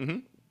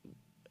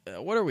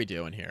 Mm-hmm. What are we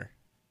doing here?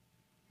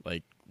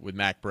 Like, with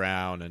Mac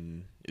Brown,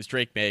 and is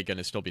Drake May going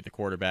to still be the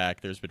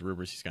quarterback? There's been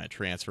rumors he's going to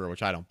transfer,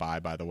 which I don't buy,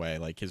 by the way.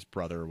 Like, his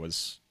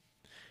brother's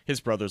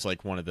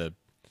like one of the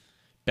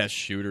best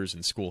shooters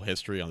in school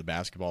history on the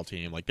basketball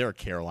team. Like, they're a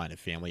Carolina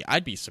family.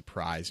 I'd be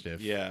surprised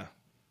if he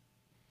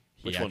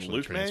Which one,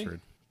 Luke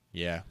transferred.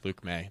 Yeah,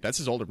 Luke May. That's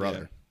his older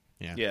brother.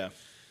 Yeah. Yeah.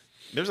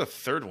 There's a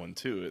third one,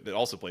 too, that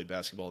also played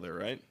basketball there,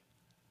 right?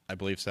 I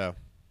believe so.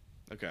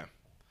 Okay.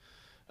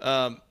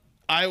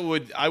 I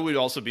would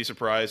also be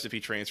surprised if he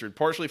transferred,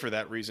 partially for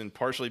that reason,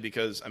 partially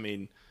because, I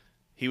mean,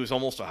 he was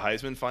almost a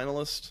Heisman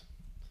finalist.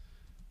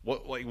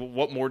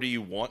 What more do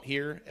you want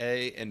here,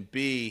 A? And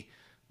B,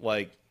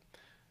 like,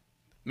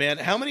 man,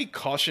 how many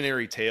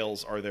cautionary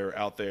tales are there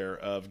out there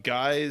of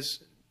guys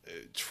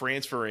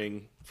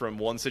transferring from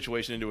one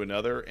situation into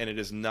another, and it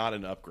is not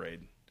an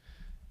upgrade?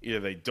 Either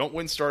they don't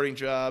win starting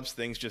jobs,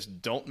 things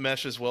just don't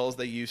mesh as well as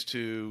they used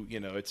to. You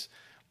know,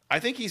 I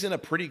think he's in a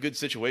pretty good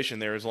situation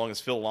there as long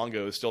as Phil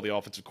Longo is still the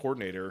offensive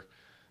coordinator.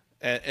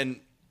 And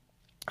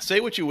say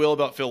what you will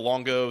about Phil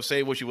Longo,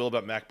 say what you will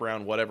about Mac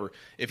Brown, whatever.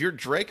 If you're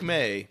Drake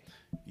May,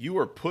 you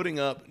are putting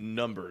up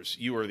numbers.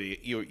 You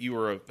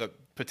are a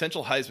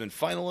potential Heisman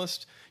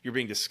finalist. You're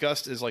being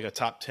discussed as like a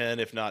top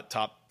 10, if not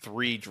top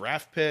 3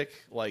 draft pick.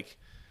 Like,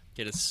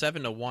 get a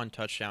 7-to-1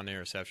 touchdown to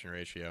interception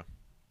ratio.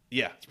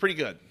 Yeah, it's pretty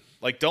good.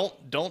 Like,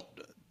 don't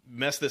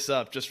mess this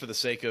up just for the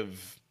sake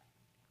of,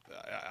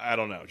 I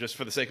don't know, just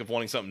for the sake of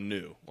wanting something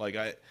new. Like,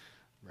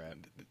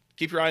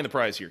 keep your eye on the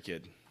prize here,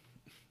 kid.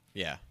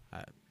 Yeah.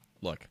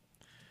 Look,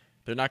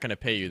 they're not going to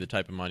pay you the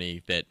type of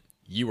money that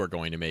you are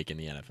going to make in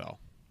the NFL.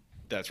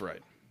 That's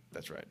right.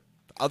 That's right.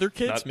 Other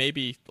kids may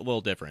be a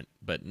little different,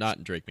 but not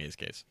in Drake May's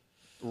case.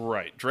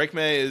 Right. Drake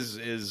May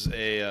is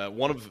a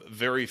one of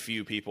very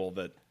few people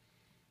that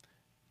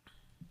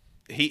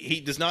he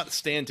does not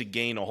stand to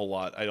gain a whole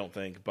lot, I don't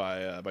think,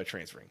 by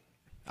transferring.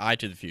 Eye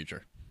to the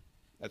future.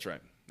 That's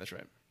right. That's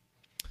right.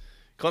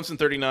 Clemson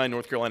 39,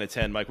 North Carolina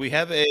 10. Mike, we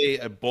have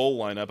a bowl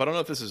lineup. I don't know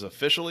if this is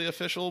officially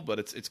official, but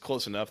it's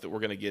close enough that we're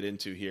going to get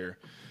into here.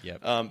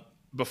 Yep.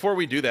 Before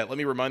we do that, let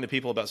me remind the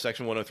people about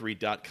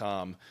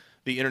Section103.com,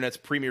 the internet's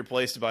premier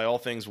place to buy all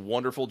things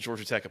wonderful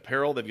Georgia Tech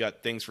apparel. They've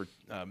got things for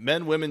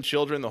men, women,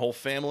 children, the whole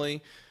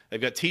family. They've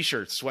got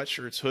T-shirts,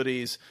 sweatshirts,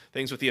 hoodies,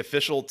 things with the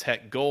official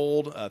Tech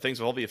Gold, things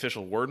with all the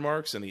official word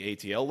marks and the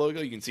ATL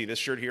logo. You can see this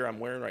shirt here I'm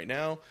wearing right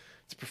now.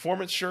 It's a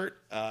performance shirt.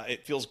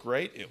 It feels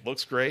great. It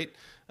looks great.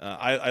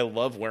 I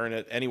love wearing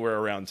it anywhere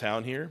around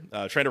town here.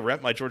 Trying to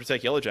rep my Georgia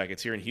Tech Yellow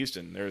Jackets here in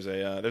Houston. There's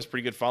a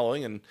pretty good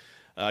following, and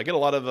I get a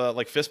lot of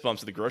like fist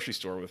bumps at the grocery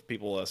store with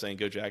people saying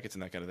 "Go Jackets"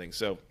 and that kind of thing.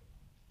 So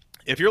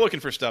if you're looking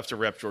for stuff to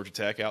rep Georgia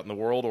Tech out in the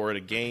world or at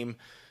a game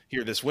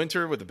here this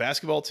winter with the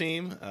basketball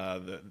team,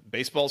 the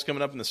baseball's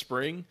coming up in the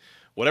spring,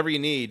 whatever you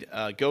need,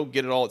 go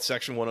get it all at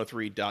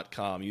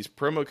section103.com. Use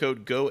promo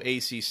code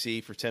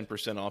GOACC for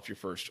 10% off your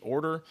first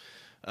order.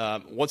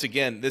 Once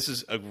again, this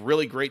is a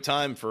really great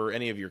time for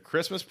any of your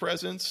Christmas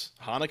presents,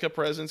 Hanukkah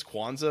presents,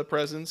 Kwanzaa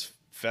presents,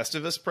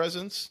 Festivus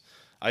presents.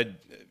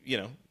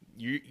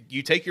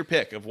 You take your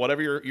pick of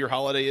whatever your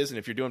holiday is, and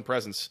if you're doing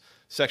presents,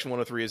 Section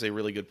 103 is a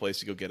really good place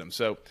to go get them.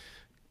 So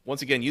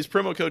once again, use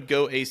promo code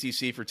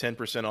GOACC for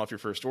 10% off your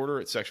first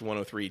order at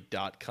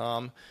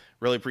section103.com.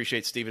 Really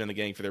appreciate Steven and the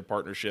gang for their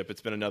partnership.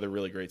 It's been another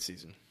really great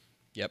season.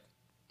 Yep.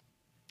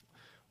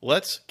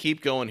 Let's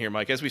keep going here,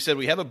 Mike. As we said,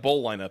 we have a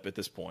bowl lineup at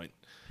this point.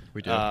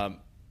 We do.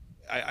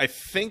 I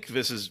think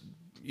this is,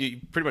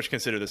 you pretty much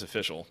consider this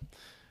official.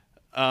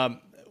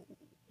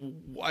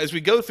 As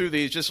we go through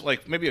these, just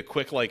like maybe a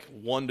quick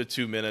 1 to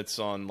 2 minutes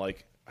on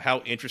like how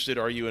interested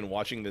are you in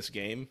watching this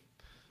game?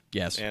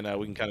 Yes. And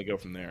we can kind of go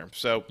from there.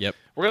 So yep.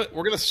 we're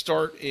gonna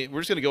start. We're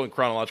just gonna go in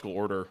chronological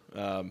order.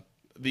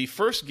 The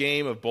first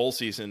game of bowl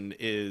season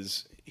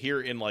is here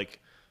in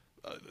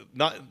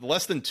not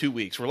less than 2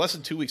 weeks. We're less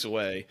than 2 weeks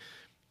away.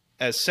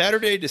 As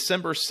Saturday,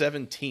 December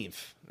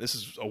 17th, this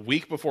is a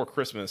week before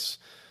Christmas,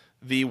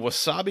 the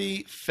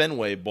Wasabi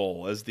Fenway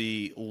Bowl, as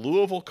the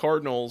Louisville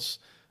Cardinals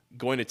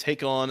going to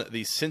take on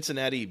the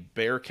Cincinnati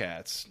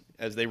Bearcats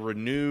as they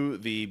renew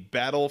the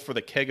Battle for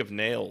the Keg of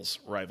Nails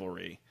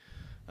rivalry.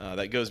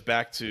 That goes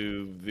back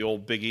to the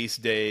old Big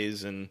East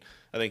days, and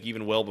I think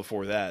even well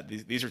before that.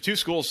 These are two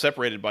schools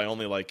separated by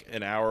only like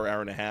an hour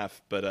and a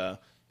half, but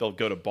they'll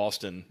go to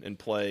Boston and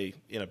play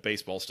in a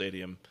baseball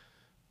stadium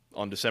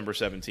on December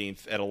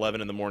 17th at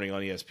 11 in the morning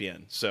on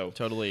ESPN. So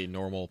totally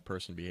normal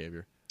person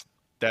behavior.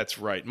 That's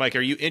right. Mike,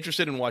 are you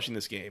interested in watching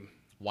this game?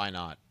 Why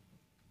not?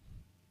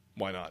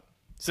 Why not?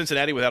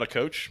 Cincinnati without a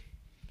coach?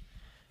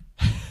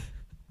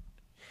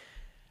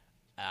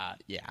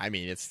 Yeah, I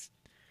mean, it's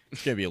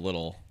going to be a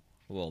little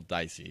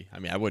dicey. I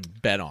mean, I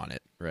would bet on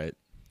it, right?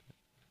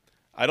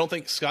 I don't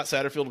think Scott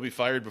Satterfield will be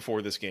fired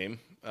before this game,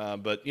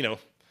 but I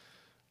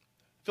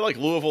feel like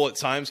Louisville at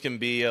times can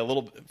be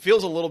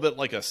feels a little bit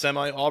like a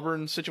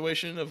semi-Auburn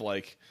situation of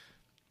like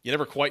you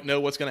never quite know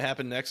what's going to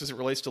happen next as it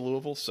relates to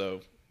Louisville.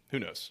 So who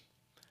knows?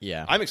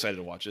 Yeah, I'm excited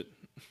to watch it.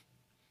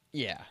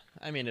 Yeah,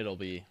 I mean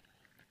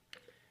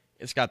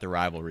it's got the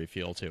rivalry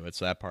feel to it,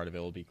 so that part of it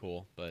will be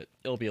cool. But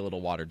it'll be a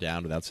little watered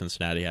down without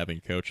Cincinnati having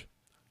a coach.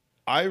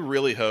 I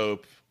really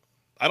hope.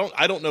 I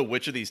don't know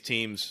which of these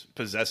teams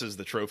possesses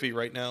the trophy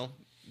right now,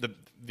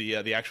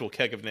 the actual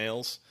Keg of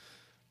Nails,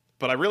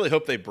 but I really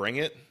hope they bring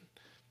it,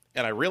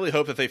 and I really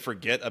hope that they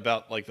forget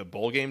about like the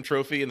bowl game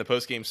trophy and the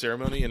post game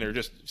ceremony, and they're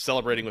just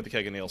celebrating with the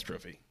Keg of Nails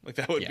trophy. Like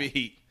that would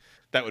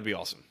That would be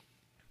awesome.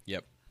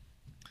 Yep.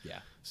 Yeah,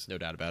 no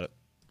doubt about it.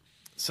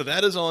 So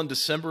that is on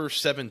December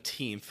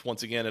 17th,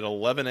 once again at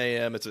 11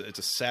 a.m. It's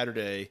a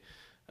Saturday.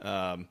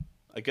 I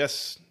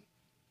guess,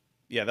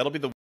 yeah, that'll be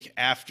the week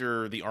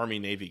after the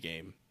Army-Navy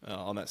game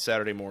on that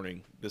Saturday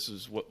morning. This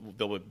is what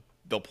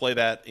they'll play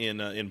that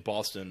in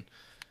Boston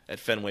at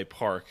Fenway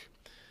Park.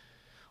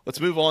 Let's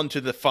move on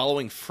to the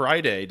following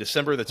Friday,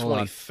 December the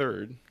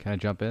 23rd. Can I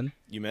jump in?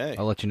 You may.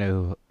 I'll let you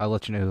know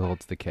who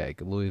holds the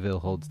keg. Louisville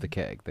holds the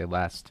keg. They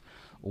last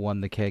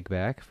won the keg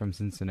back from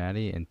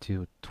Cincinnati in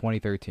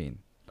 2013.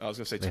 I was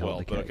going to say They 12,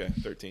 hold the but keg.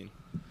 okay, 13.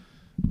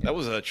 That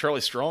was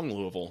Charlie Strong,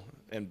 Louisville,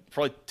 and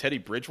probably Teddy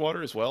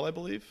Bridgewater as well, I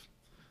believe.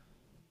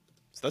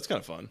 So that's kind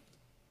of fun.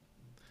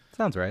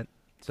 Sounds right.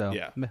 So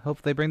Yeah.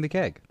 hope they bring the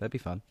keg. That'd be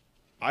fun.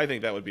 I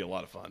think that would be a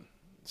lot of fun.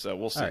 So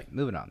we'll see. All right,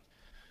 moving on.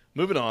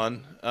 Moving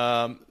on,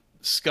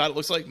 Scott, it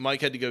looks like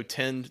Mike had to go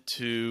tend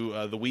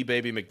to the wee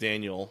baby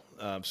McDaniel.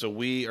 So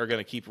we are going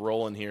to keep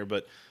rolling here,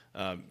 but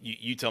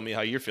you tell me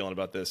how you're feeling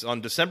about this. On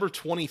December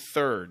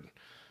 23rd,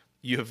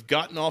 you have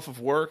gotten off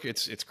of work.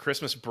 It's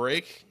Christmas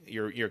break.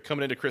 You're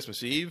coming into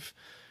Christmas Eve.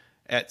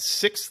 At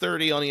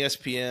 6:30 on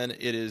ESPN,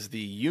 it is the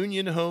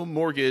Union Home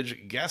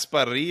Mortgage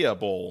Gasparilla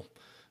Bowl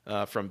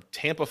from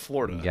Tampa,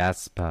 Florida.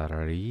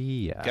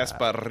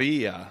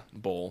 Gasparilla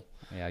Bowl.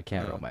 Yeah, I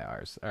can't roll my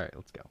R's. All right,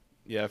 let's go.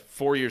 Yeah,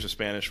 4 years of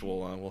Spanish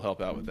will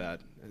help out with that,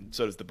 and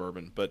so does the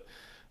bourbon. But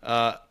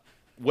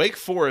Wake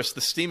Forest,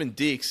 the Steamin'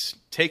 Deeks,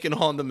 taking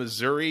on the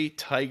Missouri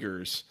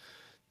Tigers.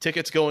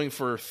 Tickets going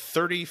for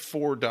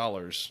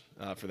 $34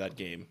 for that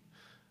game.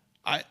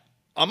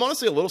 I'm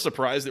honestly a little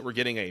surprised that we're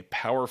getting a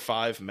Power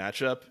 5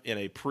 matchup in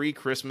a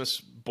pre-Christmas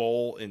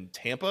bowl in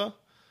Tampa.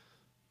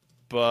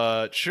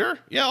 But sure,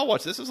 yeah, I'll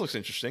watch this. This looks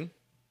interesting.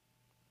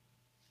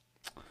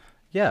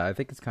 Yeah, I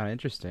think it's kind of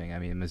interesting. I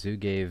mean, Mizzou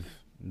gave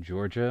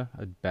Georgia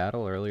a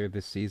battle earlier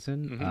this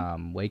season.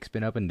 Mm-hmm. Wake's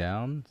been up and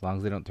down. As long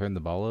as they don't turn the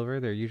ball over,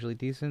 they're usually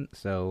decent.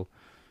 So,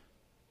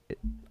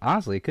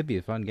 honestly, it could be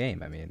a fun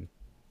game. I mean,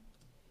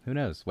 who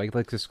knows? Wake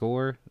likes to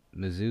score.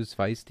 Mizzou's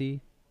feisty.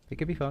 It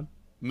could be fun.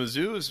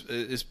 Mizzou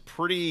is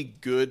pretty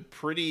good,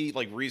 pretty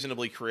like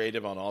reasonably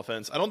creative on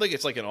offense. I don't think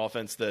it's like an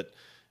offense that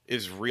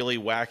is really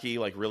wacky,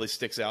 like really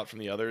sticks out from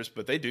the others,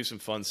 but they do some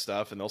fun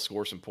stuff and they'll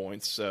score some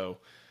points. So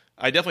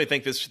I definitely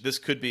think this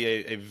could be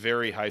a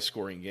very high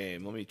scoring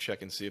game. Let me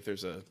check and see if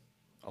there's a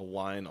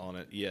line on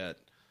it yet.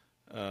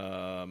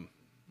 Let's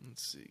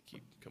see.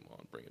 Come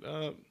on, bring it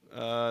up.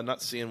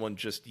 Not seeing one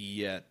just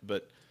yet,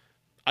 but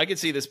I could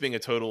see this being a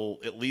total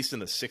at least in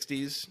the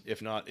 60s,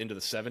 if not into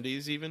the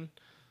 70s even.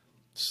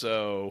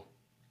 So,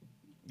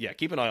 yeah,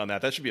 keep an eye on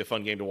that. That should be a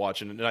fun game to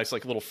watch and a nice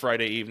like little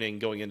Friday evening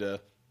going into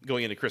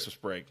Christmas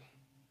break.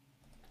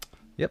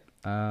 Yep.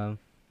 I'll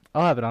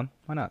have it on.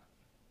 Why not?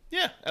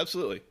 Yeah,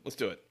 absolutely. Let's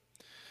do it.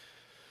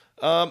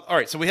 All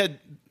right, so we had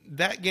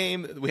that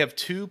game. We have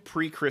two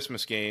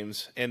pre-Christmas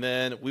games, and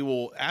then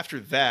after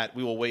that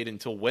we will wait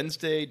until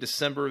Wednesday,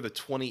 December the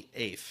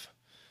 28th.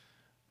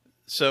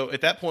 So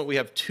at that point, we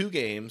have two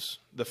games.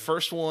 The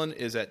first one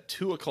is at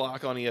 2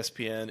 o'clock on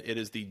ESPN. It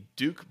is the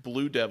Duke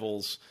Blue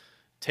Devils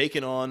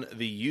taking on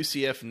the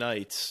UCF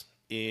Knights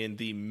in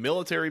the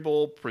Military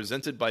Bowl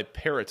presented by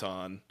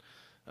Peraton.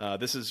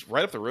 This is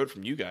right up the road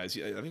from you guys.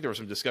 I think there was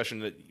some discussion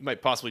that you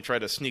might possibly try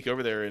to sneak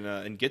over there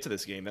and get to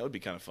this game. That would be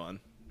kind of fun.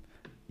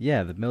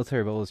 Yeah, the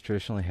Military Bowl is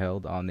traditionally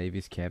held on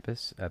Navy's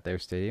campus at their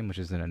stadium, which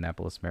is in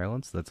Annapolis,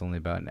 Maryland. So that's only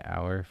about an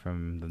hour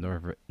from the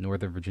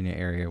Northern Virginia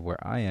area where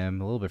I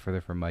am. A little bit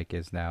further from Mike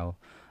is now,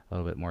 a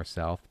little bit more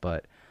south.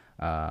 But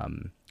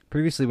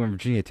previously, when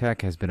Virginia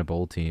Tech has been a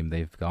bowl team,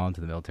 they've gone to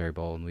the Military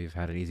Bowl, and we've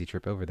had an easy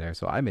trip over there.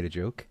 So I made a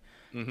joke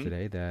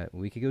today that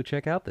we could go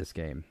check out this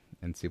game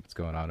and see what's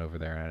going on over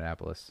there in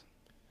Annapolis.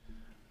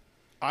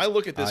 I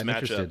look at this I'm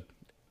matchup. interested.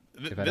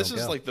 This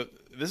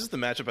is the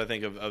matchup I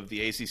think of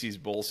the ACC's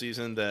bowl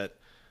season that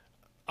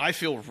I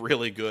feel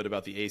really good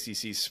about the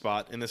ACC's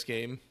spot in this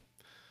game.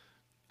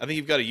 I think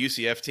you've got a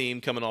UCF team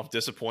coming off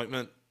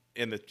disappointment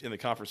in the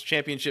conference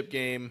championship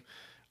game,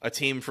 a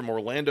team from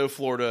Orlando,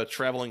 Florida,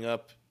 traveling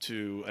up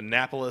to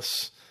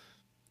Annapolis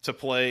to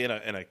play in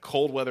a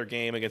cold weather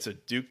game against a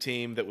Duke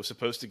team that was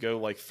supposed to go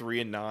like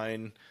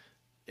 3-9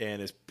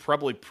 and is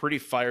probably pretty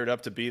fired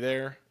up to be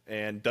there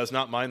and does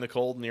not mind the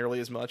cold nearly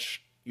as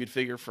much. You'd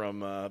figure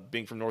from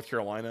being from North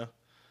Carolina.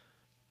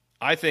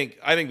 I think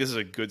this is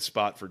a good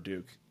spot for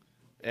Duke.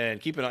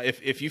 And keep an eye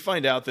if you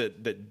find out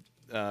that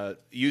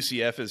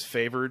UCF is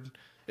favored,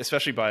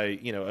 especially by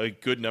a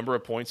good number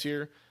of points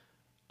here,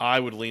 I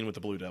would lean with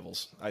the Blue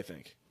Devils. I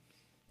think.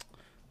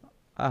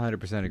 I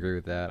 100% agree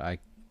with that. I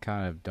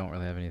kind of don't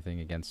really have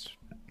anything against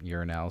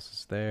your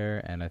analysis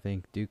there, and I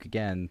think Duke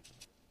again.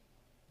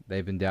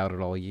 They've been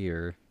doubted all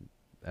year.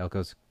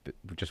 Elko's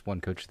just won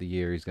Coach of the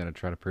Year. He's going to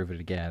try to prove it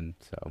again.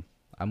 So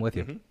I'm with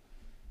you. Mm-hmm.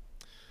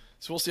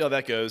 So we'll see how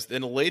that goes.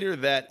 Then later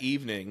that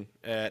evening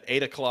at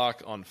 8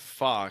 o'clock on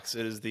Fox,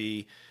 it is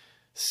the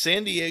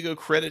San Diego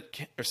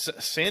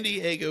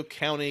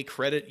County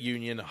Credit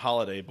Union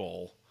Holiday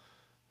Bowl.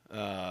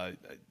 That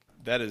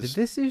is. Did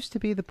this used to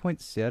be the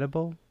Poinsettia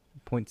Bowl?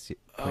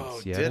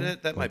 Did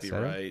it? That might be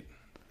right.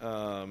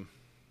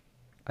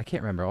 I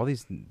can't remember. All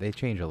these, they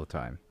change all the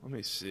time. Let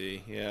me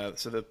see. Yeah,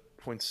 so the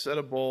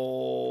Poinsettia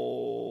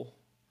Bowl.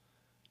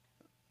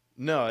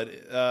 No,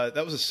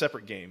 that was a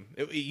separate game.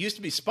 It used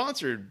to be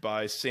sponsored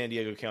by San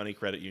Diego County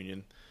Credit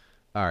Union.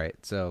 All right,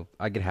 so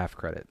I get half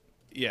credit.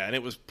 Yeah, and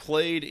it was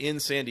played in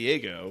San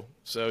Diego,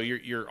 so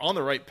you're on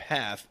the right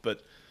path.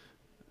 But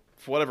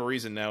for whatever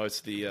reason, now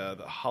it's the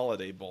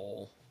Holiday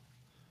Bowl.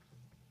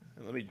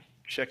 And let me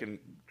check and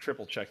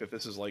triple check that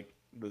this is like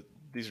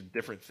these are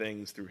different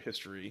things through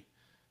history.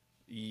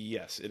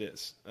 Yes, it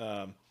is.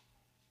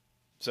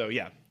 So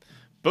yeah,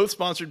 both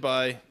sponsored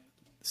by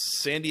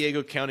San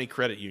Diego County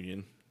Credit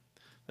Union.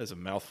 That's a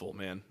mouthful,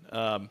 man.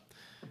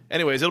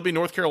 Anyways, it'll be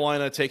North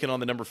Carolina taking on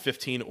the number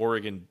 15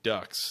 Oregon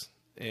Ducks,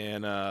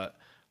 and I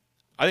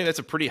think that's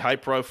a pretty high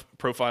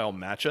profile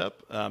matchup.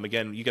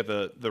 Again, you got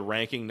the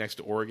ranking next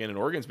to Oregon, and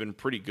Oregon's been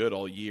pretty good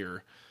all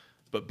year.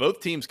 But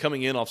both teams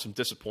coming in off some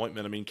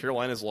disappointment. I mean,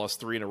 Carolina's lost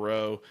 3 in a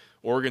row.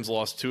 Oregon's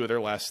lost 2 of their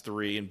last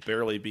 3 and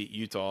barely beat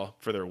Utah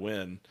for their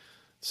win.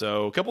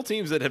 So a couple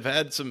teams that have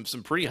had some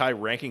pretty high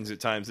rankings at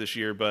times this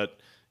year, but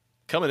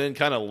coming in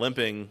kind of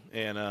limping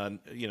and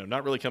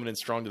not really coming in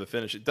strong to the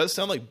finish. It does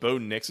sound like Bo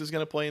Nix is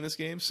going to play in this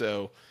game,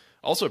 so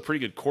also a pretty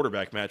good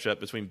quarterback matchup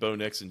between Bo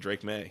Nix and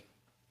Drake May.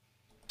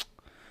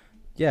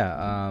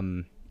 Yeah,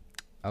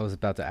 I was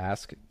about to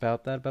ask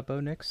about that about Bo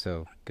Nix,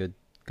 so good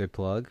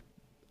plug.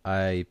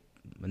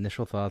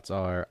 Initial thoughts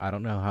are I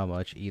don't know how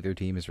much either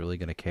team is really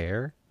going to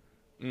care,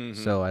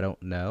 so I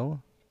don't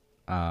know.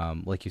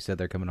 Like you said,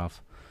 they're coming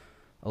off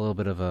a little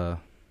bit of a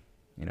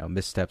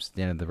missteps at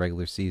the end of the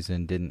regular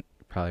season. Didn't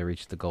probably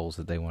reach the goals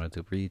that they wanted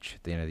to reach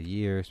at the end of the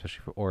year,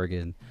 especially for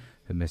Oregon,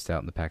 who missed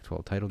out in the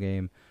Pac-12 title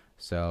game.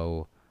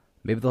 So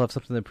maybe they'll have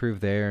something to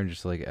prove there, and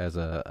just like as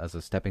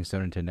a stepping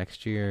stone into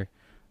next year.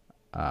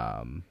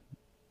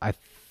 I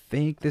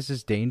think this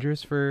is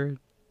dangerous for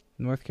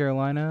North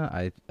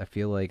Carolina. I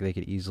feel like they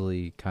could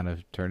easily kind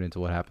of turn into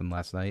what happened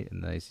last night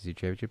in the ACC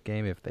championship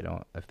game if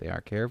they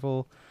aren't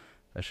careful,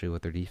 especially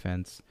with their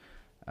defense.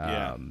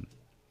 Yeah.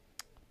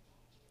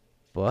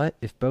 But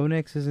if Bo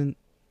Nix isn't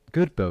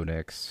good, Bo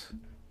Nix,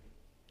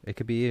 it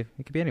could be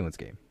anyone's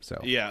game. So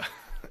yeah,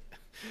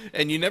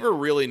 and you never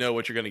really know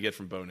what you're going to get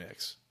from Bo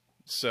Nix.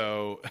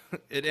 So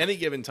at any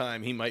given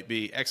time, he might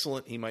be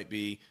excellent. He might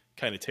be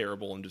kind of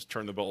terrible and just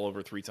turn the ball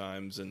over 3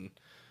 times, and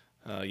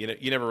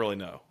you never really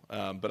know.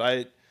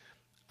 But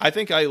I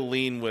think I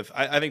lean with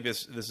I think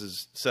this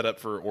is set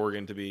up for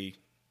Oregon to be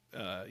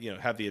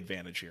have the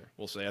advantage here.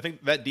 We'll say I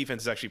think that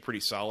defense is actually pretty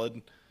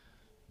solid.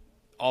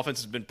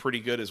 Offense has been pretty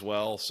good as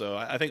well, so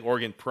I think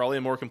Oregon probably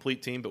a more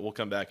complete team. But we'll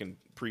come back and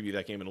preview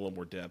that game in a little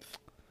more depth.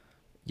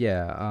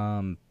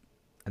 Yeah.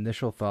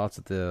 Initial thoughts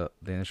at the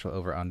initial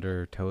over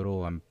under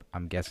total.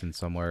 I'm guessing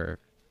somewhere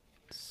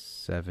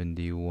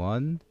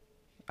 71.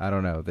 I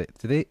don't know.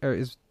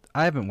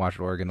 I haven't watched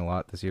Oregon a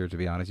lot this year, to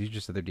be honest. You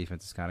just said their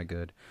defense is kind of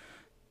good.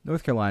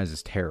 North Carolina's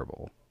is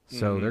terrible,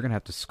 so they're gonna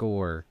have to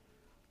score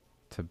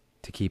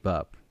to keep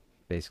up.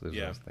 Basically, is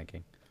what I was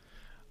thinking.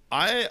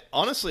 I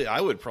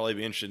would probably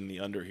be interested in the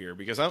under here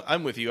because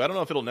I'm with you. I don't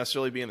know if it'll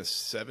necessarily be in the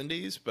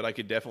 70s, but I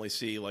could definitely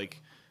see like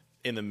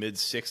in the mid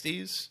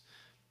 60s.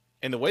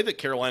 And the way that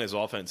Carolina's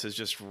offense has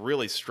just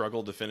really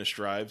struggled to finish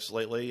drives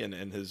lately, and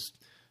has,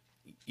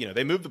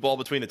 they move the ball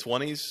between the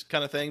 20s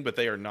kind of thing, but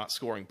they are not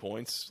scoring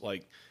points.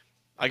 Like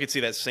I could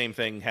see that same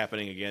thing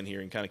happening again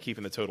here and kind of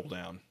keeping the total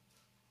down.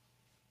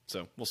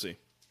 So we'll see.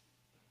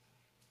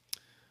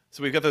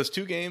 So we've got those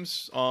 2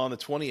 games on the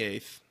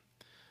 28th.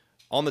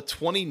 On the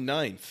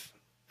 29th,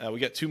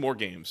 we got 2 more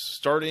games.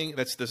 Starting,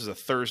 this is a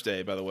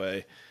Thursday, by the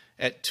way.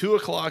 At 2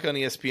 o'clock on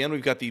ESPN,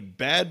 we've got the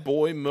Bad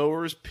Boy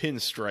Mowers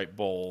Pinstripe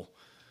Bowl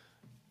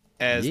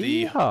as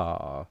the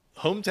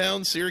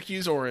hometown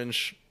Syracuse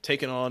Orange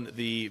taking on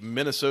the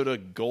Minnesota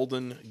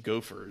Golden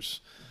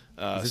Gophers.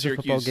 Is this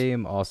Syracuse, a football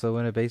game also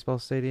in a baseball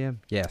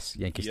stadium? Yes,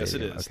 Yankee Stadium. Yes,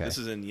 it is. Okay. This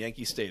is in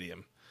Yankee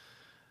Stadium.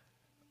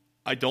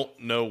 I don't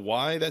know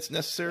why that's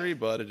necessary,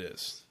 but it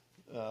is.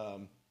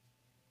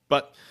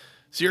 But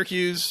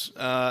Syracuse,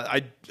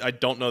 I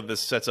don't know if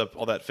this sets up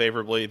all that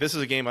favorably. This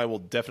is a game I will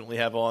definitely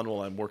have on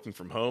while I'm working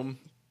from home,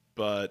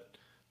 but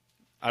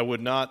I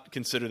would not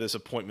consider this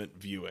appointment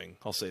viewing.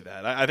 I'll say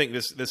that. I think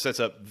this sets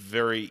up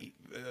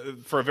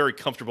for a very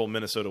comfortable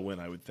Minnesota win,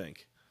 I would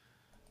think.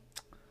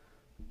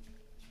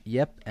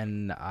 Yep,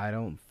 and I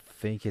don't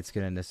think it's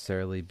going to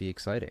necessarily be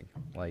exciting.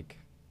 Like,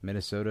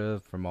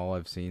 Minnesota, from all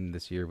I've seen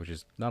this year, which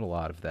is not a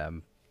lot of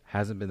them,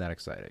 hasn't been that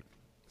exciting.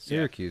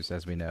 Syracuse,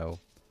 as we know,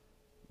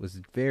 was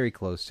very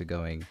close to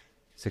going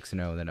 6-0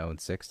 and then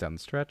 0-6 down the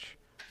stretch.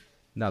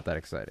 Not that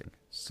exciting.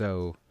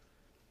 So,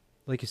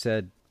 like you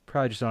said,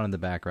 probably just on in the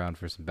background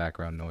for some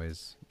background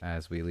noise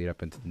as we lead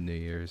up into the New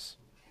Year's.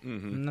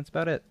 And that's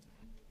about it.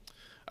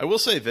 I will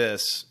say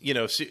this,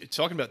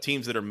 talking about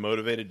teams that are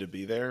motivated to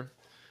be there.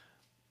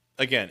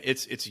 Again,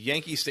 it's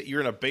Yankee Stadium.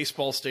 You're in a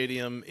baseball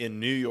stadium in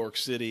New York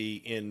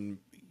City in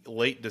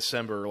late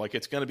December. Like,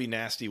 it's going to be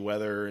nasty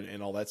weather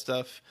and all that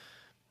stuff.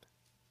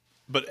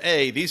 But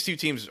these 2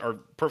 teams are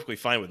perfectly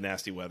fine with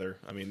nasty weather.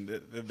 I mean,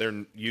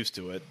 they're used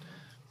to it.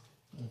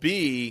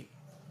 B,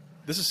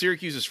 this is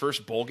Syracuse's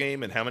first bowl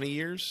game in how many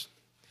years?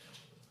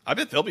 I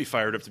bet they'll be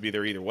fired up to be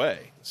there either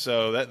way.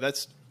 So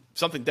that's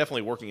something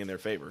definitely working in their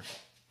favor.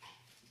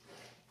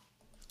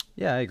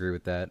 Yeah, I agree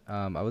with that.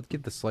 I would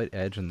give the slight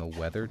edge in the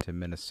weather to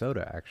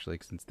Minnesota, actually,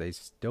 since they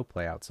still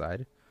play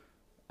outside,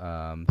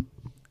 and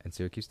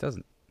Syracuse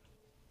doesn't.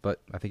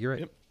 But I think you're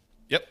right.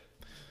 Yep.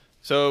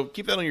 So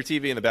keep that on your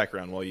TV in the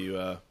background while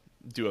you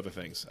do other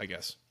things, I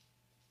guess.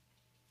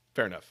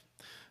 Fair enough.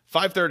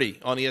 5:30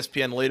 on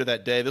ESPN later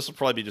that day. This will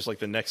probably be just like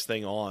the next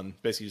thing on.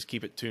 Basically, just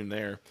keep it tuned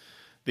there.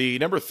 The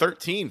number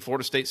 13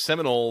 Florida State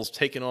Seminoles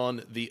taking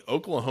on the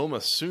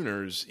Oklahoma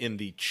Sooners in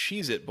the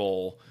Cheez-It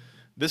Bowl.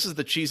 This is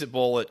the Cheez-It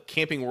Bowl at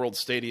Camping World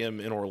Stadium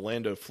in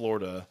Orlando,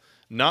 Florida,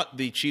 not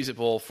the Cheez-It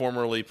Bowl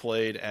formerly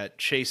played at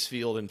Chase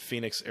Field in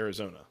Phoenix,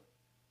 Arizona,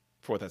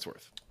 for what that's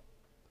worth.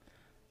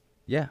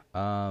 Yeah,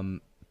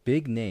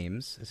 big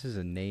names. This is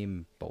a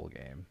name bowl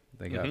game.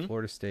 They got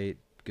Florida State,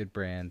 good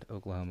brand.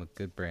 Oklahoma,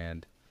 good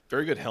brand.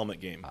 Very good helmet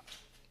game.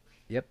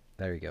 Yep,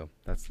 there you go.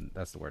 That's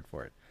the word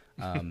for it.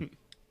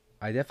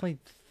 I definitely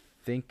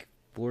think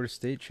Florida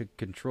State should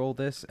control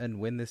this and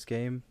win this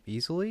game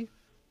easily.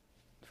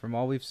 From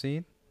all we've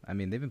seen, I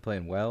mean, they've been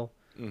playing well.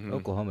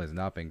 Oklahoma has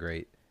not been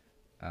great.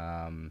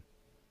 That's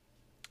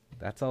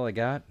all I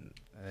got.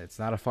 It's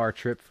not a far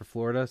trip for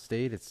Florida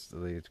State. It's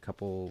a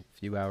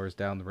few hours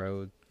down the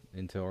road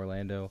into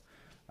Orlando.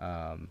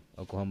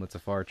 Oklahoma, it's a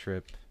far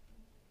trip.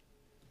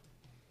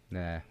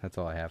 Nah, that's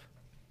all I have.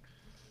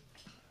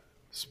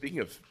 Speaking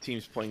of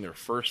teams playing their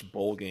first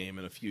bowl game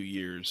in a few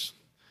years,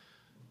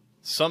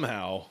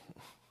 somehow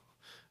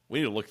we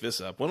need to look this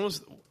up. What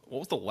was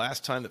the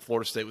last time that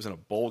Florida State was in a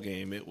bowl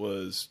game? It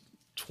was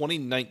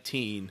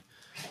 2019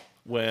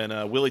 when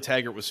Willie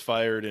Taggart was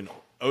fired and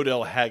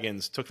Odell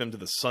Haggins took them to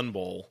the Sun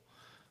Bowl.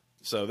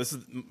 So this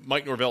is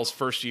Mike Norvell's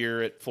first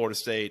year at Florida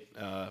State,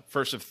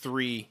 first of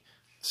 3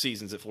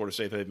 seasons at Florida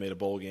State that they've made a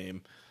bowl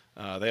game.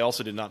 They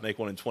also did not make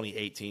one in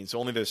 2018, so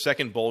only their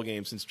second bowl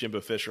game since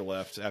Jimbo Fisher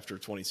left after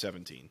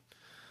 2017.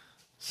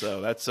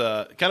 So that's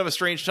kind of a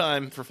strange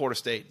time for Florida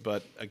State,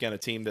 but again, a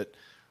team that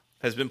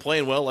has been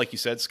playing well, like you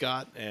said,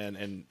 Scott,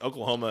 and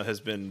Oklahoma has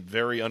been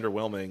very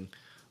underwhelming.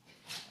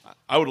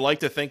 I would like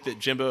to think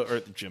that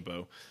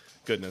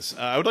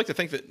I would like to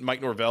think that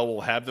Mike Norvell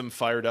will have them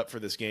fired up for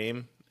this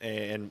game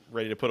and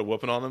ready to put a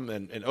whooping on them.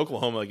 And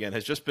Oklahoma, again,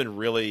 has just been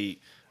really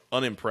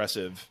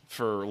unimpressive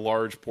for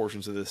large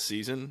portions of this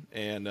season.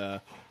 And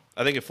I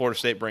think if Florida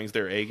State brings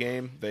their A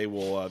game, they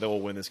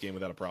will win this game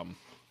without a problem.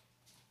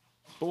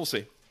 But we'll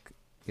see.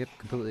 Yep,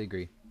 completely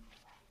agree.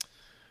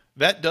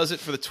 That does it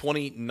for the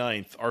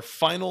 29th. Our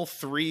final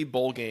 3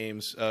 bowl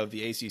games of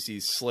the ACC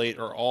slate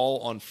are all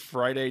on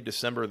Friday,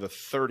 December the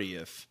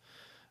 30th.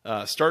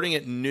 Starting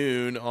at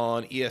noon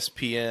on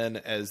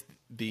ESPN as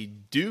the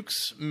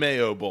Duke's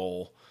Mayo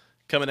Bowl,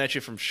 coming at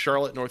you from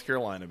Charlotte, North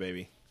Carolina,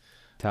 baby.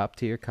 Top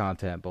tier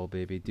content bowl,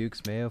 baby.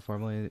 Duke's Mayo,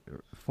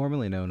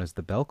 formerly known as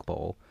the Belk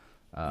Bowl.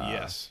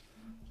 Yes.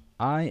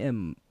 I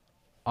am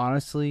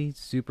honestly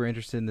super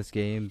interested in this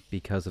game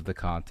because of the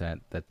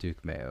content that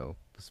Duke Mayo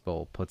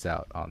Bowl puts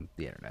out on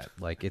the internet.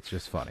 Like, it's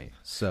just funny.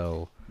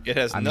 So it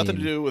has nothing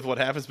to do with what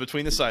happens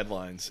between the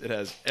sidelines. It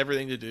has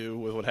everything to do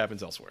with what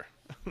happens elsewhere.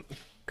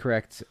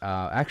 Correct.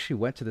 Actually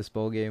went to this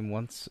bowl game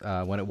once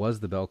when it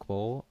was the Belk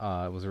Bowl.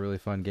 It was a really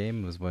fun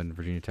game. It was when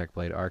Virginia Tech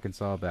played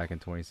Arkansas back in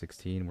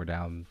 2016. We're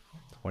down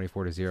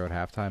 24-0 at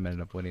halftime. Ended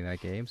up winning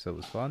that game, so it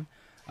was fun.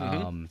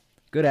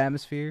 Good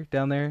atmosphere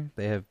down there.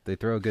 They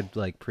throw a good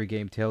like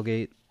pregame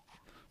tailgate,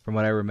 from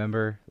what I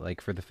remember, like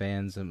for the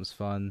fans. It was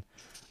fun.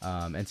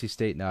 NC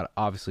State not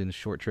obviously in a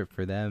short trip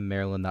for them.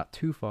 Maryland not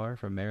too far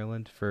from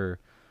Maryland for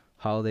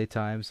holiday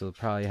time, so they'll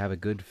probably have a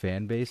good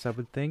fan base, I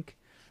would think.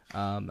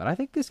 And I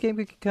think this game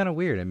could get kind of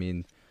weird. I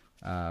mean,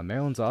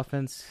 Maryland's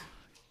offense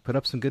put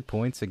up some good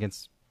points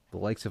against the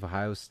likes of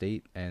Ohio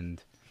State,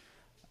 and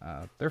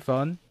they're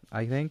fun,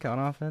 I think, on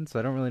offense.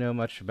 I don't really know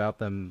much about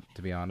them,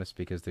 to be honest,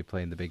 because they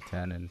play in the Big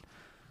Ten, and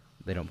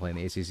they don't play in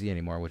the ACC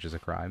anymore, which is a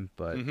crime.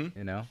 But,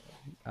 and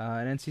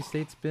NC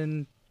State's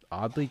been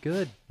oddly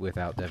good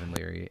without Devin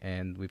Leary,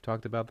 and we've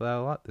talked about that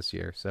a lot this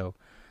year. So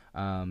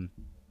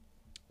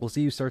we'll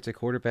see who starts at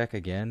quarterback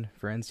again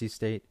for NC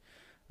State.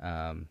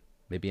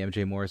 Maybe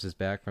MJ Morris is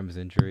back from his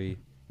injury.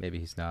 Maybe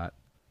he's not.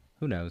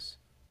 Who knows?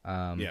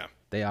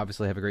 They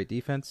obviously have a great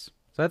defense.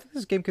 So I think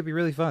this game could be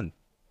really fun.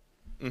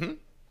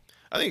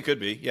 I think it could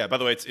be. Yeah, by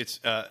the way, it's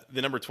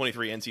the number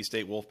 23 NC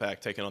State Wolfpack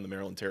taking on the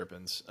Maryland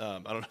Terrapins. I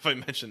don't know if I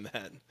mentioned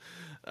that.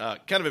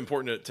 Kind of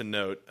important to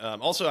note.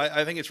 Also,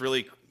 I think it's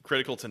really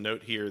critical to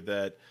note here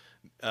that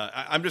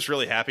I'm just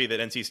really happy that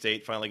NC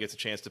State finally gets a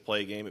chance to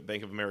play a game at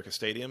Bank of America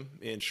Stadium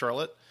in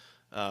Charlotte.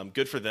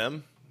 Good for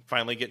them.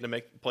 Finally getting to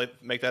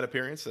make that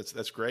appearance.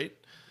 That's great.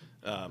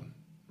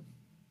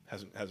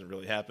 Hasn't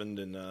really happened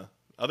in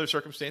other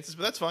circumstances,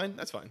 but that's fine.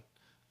 That's fine.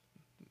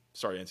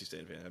 Sorry, NC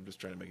State fan. I'm just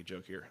trying to make a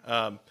joke here.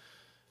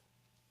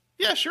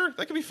 Yeah, sure,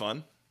 that could be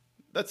fun.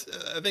 I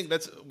think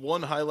that's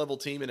one high level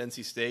team at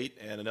NC State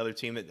and another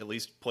team that at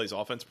least plays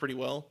offense pretty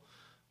well.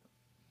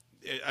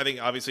 I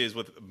think obviously as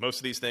with most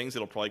of these things,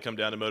 it'll probably come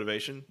down to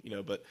motivation,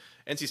 but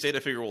NC State I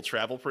figure will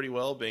travel pretty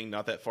well, being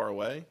not that far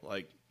away.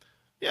 Like,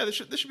 yeah, this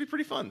should be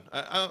pretty fun.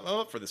 I'm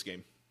up for this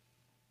game.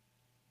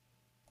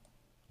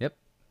 Yep.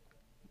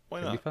 Why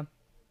It'll not? be fun.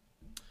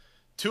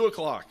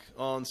 2:00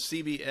 on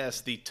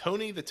CBS, the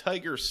Tony the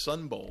Tiger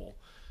Sun Bowl,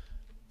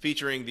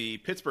 featuring the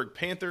Pittsburgh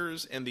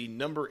Panthers and the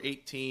number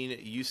 18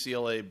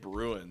 UCLA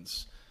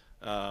Bruins.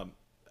 I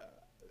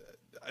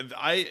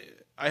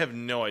have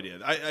no idea.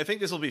 I think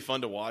this will be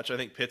fun to watch. I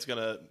think Pitt's going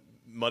to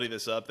muddy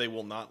this up. They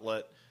will not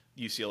let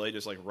UCLA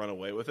just like run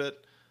away with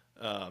it.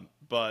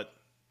 But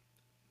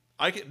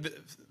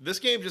this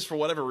game, just for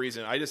whatever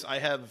reason, I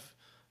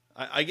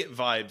get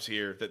vibes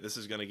here that this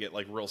is going to get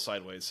like real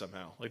sideways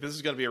somehow. Like this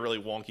is going to be a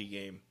really wonky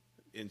game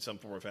in some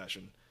form or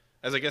fashion,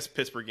 as I guess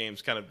Pittsburgh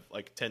games kind of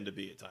like tend to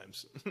be at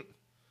times.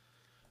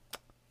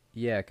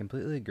 Yeah,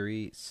 completely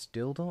agree.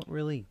 Still don't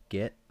really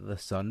get the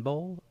Sun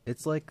Bowl.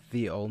 It's like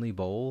the only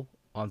bowl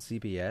on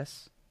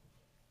CBS.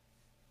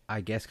 I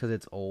guess because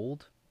it's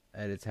old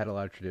and it's had a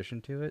lot of tradition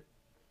to it.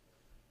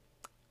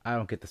 I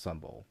don't get the Sun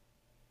Bowl.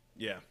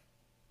 Yeah.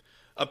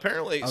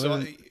 Apparently,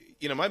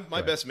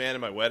 my best man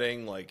in my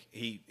wedding, like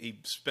he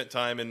spent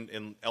time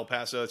in El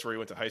Paso. That's where he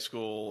went to high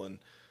school and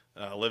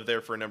lived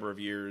there for a number of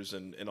years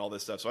and all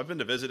this stuff. So I've been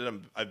to visit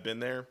him. I've been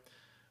there.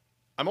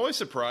 I'm always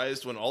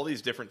surprised when all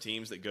these different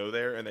teams that go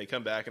there and they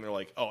come back and they're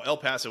like, "Oh, El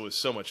Paso was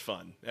so much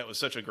fun. That was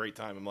such a great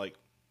time." I'm like,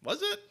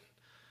 "Was it?"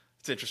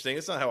 It's interesting.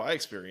 It's not how I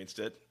experienced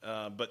it,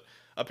 but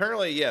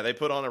apparently, yeah, they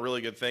put on a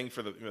really good thing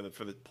for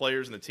the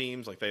players and the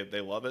teams. Like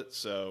they love it.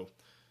 So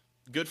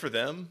good for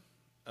them.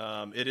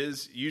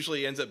 It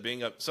usually ends up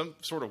being some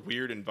sort of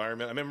weird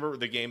environment. I remember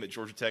the game that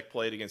Georgia Tech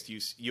played against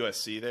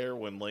USC there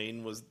when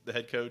Lane was the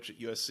head coach at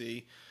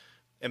USC,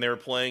 and they were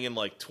playing in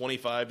like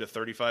 25 to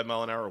 35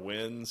 mile an hour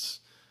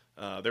winds.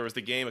 There was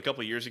the game a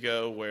couple of years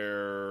ago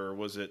where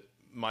was it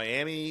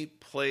Miami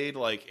played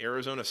like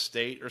Arizona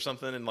State or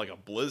something in like a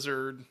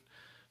blizzard.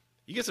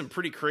 You get some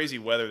pretty crazy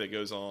weather that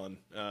goes on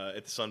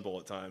at the Sun Bowl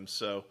at times.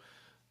 So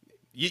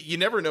you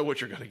never know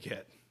what you're going to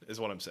get, is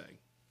what I'm saying.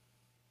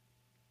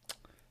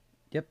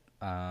 Yep.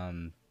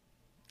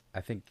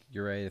 I think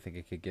you're right. I think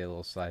it could get a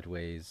little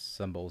sideways.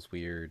 Sun Bowl's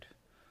weird.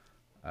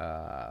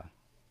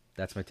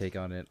 That's my take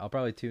on it. I'll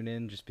probably tune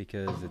in just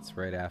because it's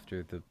right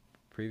after the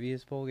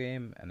previous bowl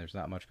game and there's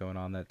not much going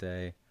on that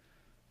day.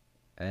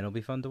 And it'll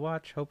be fun to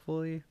watch,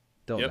 hopefully.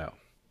 Don't know.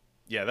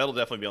 Yeah, that'll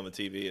definitely be on the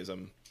TV as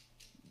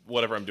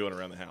whatever I'm doing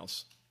around the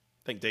house.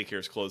 I think daycare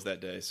is closed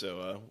that day,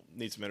 so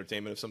need some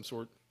entertainment of some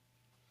sort.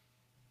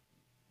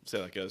 See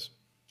how that goes.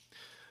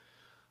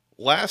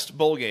 Last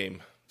bowl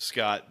game,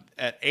 Scott,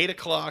 at 8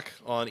 o'clock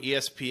on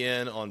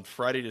ESPN on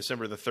Friday,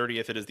 December the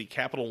 30th. It is the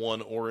Capital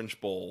One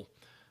Orange Bowl.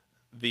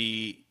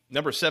 The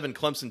number 7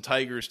 Clemson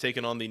Tigers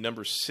taking on the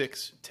number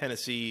 6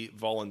 Tennessee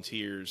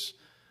Volunteers.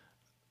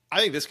 I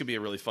think this could be a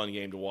really fun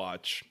game to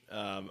watch.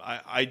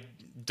 I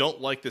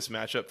don't like this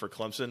matchup for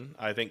Clemson.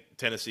 I think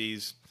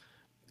Tennessee's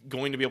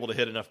going to be able to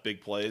hit enough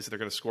big plays that they're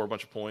going to score a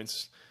bunch of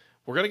points.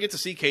 We're going to get to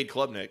see Cade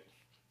Klubnik.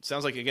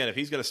 Sounds like, again, if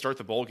he's going to start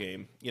the bowl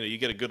game, you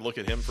get a good look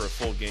at him for a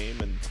full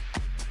game and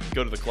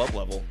go to the club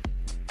level.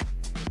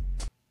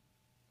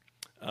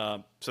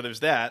 So there's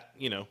that,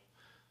 I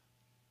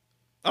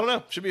don't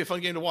know. Should be a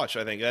fun game to watch,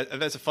 I think.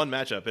 That's a fun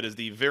matchup. It is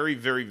the very,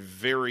 very,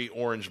 very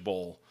Orange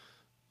Bowl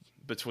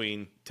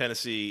between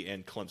Tennessee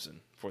and Clemson,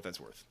 for what that's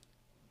worth.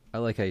 I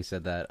like how you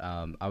said that.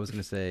 I was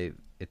going to say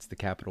it's the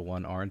Capital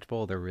One Orange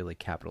Bowl. They're really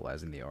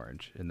capitalizing the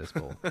orange in this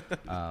bowl.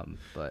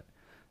 But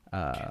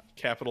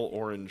Capital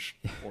Orange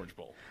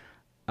Bowl.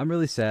 I'm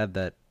really sad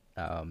that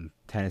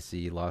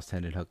Tennessee lost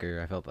Hendon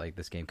Hooker. I felt like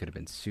this game could have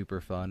been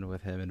super fun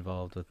with him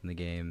involved within the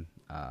game.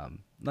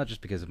 Not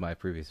just because of my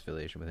previous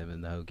affiliation with him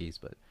in the Hokies,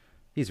 but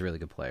he's a really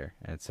good player,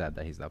 and it's sad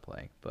that he's not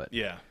playing. But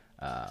yeah,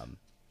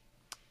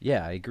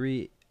 yeah, I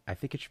agree. I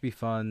think it should be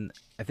fun.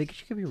 I think it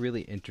should be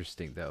really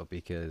interesting, though,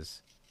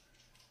 because,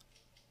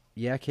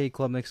 yeah, Cade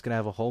Klubnik's going to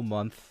have a whole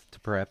month to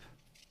prep,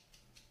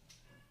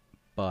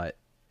 but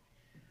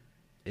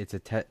it's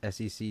a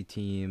SEC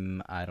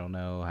team. I don't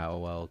know how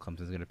well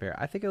Clemson's going to fare.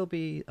 I think it'll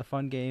be a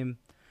fun game.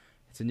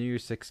 It's a New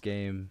Year's 6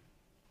 game.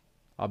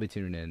 I'll be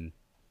tuning in.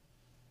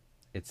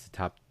 It's the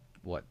top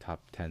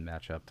 10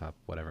 matchup, top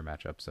whatever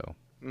matchup, so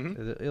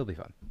it'll be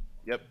fun.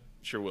 Yep,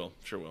 sure will.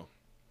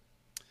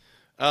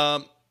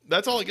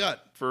 That's all I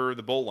got for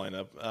the bowl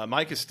lineup.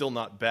 Mike is still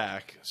not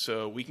back,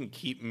 so we can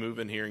keep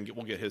moving here, and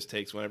we'll get his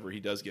takes whenever he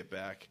does get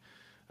back.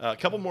 A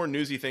couple more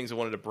newsy things I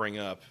wanted to bring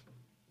up.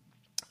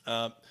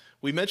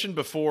 We mentioned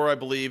before, I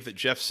believe, that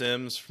Jeff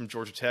Sims from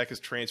Georgia Tech is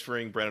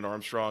transferring. Brandon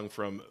Armstrong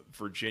from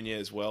Virginia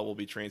as well will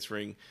be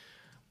transferring.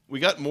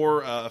 We got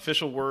more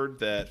official word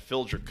that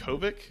Phil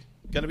Dracovic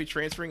going to be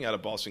transferring out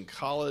of Boston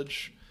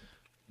College.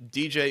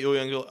 DJ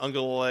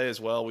Uiagalelei as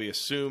well, we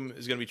assume,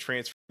 is going to be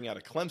transferring out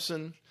of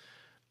Clemson.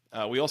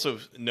 We also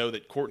know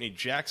that Courtney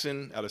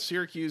Jackson out of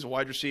Syracuse,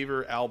 wide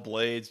receiver, Al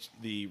Blades,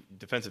 the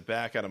defensive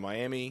back out of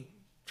Miami,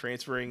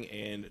 transferring,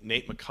 and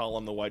Nate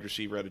McCollum, the wide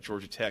receiver out of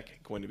Georgia Tech,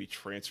 going to be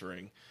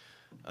transferring.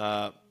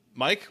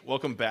 Mike,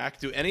 welcome back.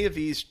 Do any of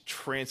these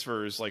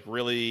transfers like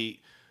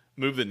really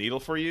move the needle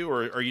for you,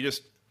 or are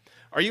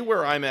you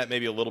where I'm at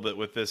maybe a little bit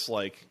with this?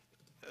 Like,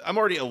 I'm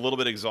already a little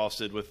bit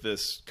exhausted with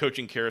this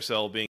coaching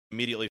carousel being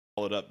immediately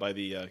followed up by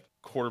the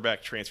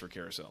quarterback transfer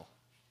carousel.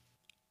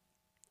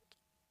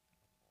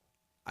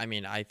 I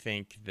mean, I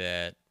think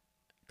that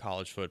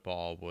college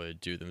football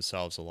would do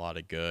themselves a lot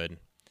of good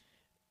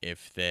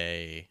if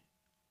they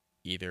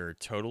either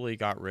totally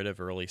got rid of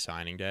early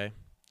signing day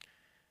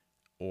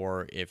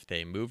or if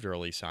they moved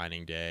early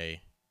signing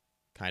day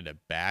kind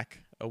of back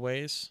a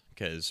ways,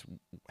 because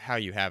how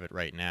you have it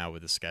right now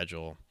with the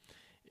schedule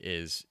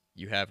is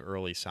you have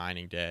early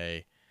signing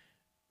day,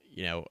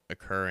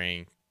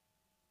 occurring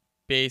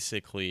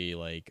basically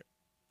like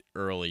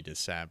early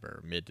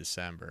December,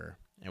 mid-December.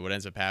 And what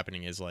ends up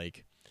happening is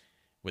like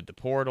with the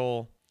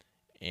portal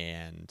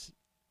and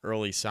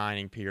early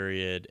signing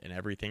period and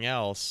everything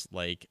else,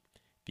 like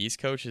these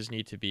coaches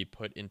need to be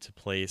put into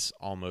place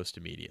almost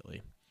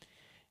immediately.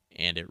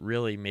 And it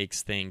really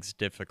makes things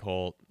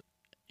difficult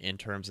in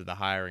terms of the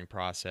hiring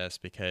process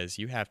because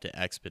you have to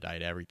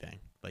expedite everything.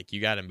 Like you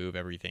got to move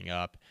everything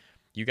up.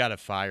 You got to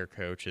fire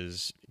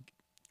coaches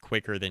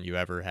quicker than you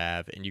ever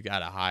have, and you got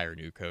to hire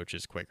new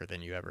coaches quicker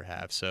than you ever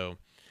have. So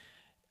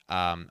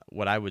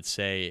what I would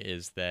say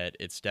is that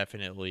it's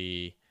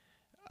definitely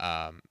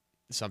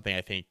something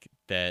I think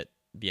that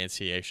the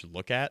NCAA should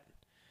look at.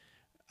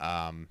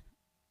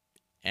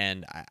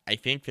 And I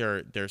think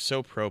they're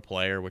so pro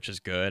player, which is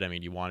good. I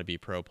mean, you want to be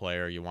pro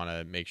player. You want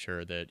to make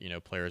sure that,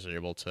 players are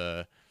able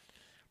to,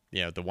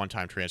 the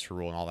one-time transfer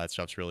rule and all that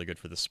stuff's really good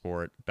for the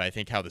sport. But I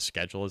think how the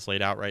schedule is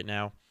laid out right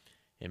now,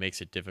 it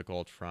makes it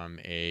difficult from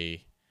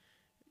a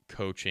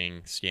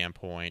coaching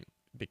standpoint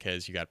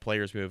because you got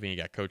players moving, you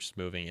got coaches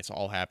moving. It's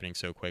all happening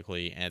so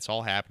quickly, and it's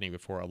all happening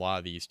before a lot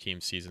of these team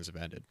seasons have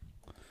ended.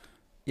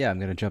 Yeah, I'm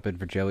going to jump in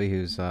for Joey,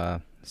 who's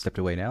stepped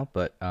away now.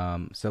 But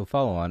so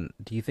follow on,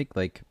 do you think,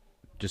 like,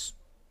 just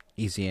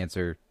easy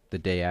answer, the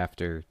day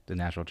after the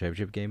national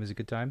championship game is a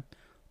good time?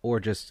 Or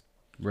just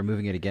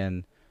removing it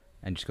again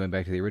and just going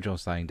back to the original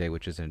signing day,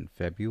 which is in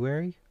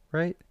February,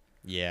 right?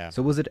 Yeah.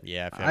 So was it?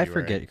 Yeah, February. I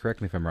forget.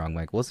 Correct me if I'm wrong,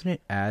 Mike. Wasn't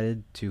it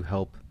added to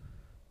help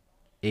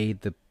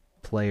aid the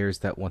players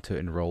that want to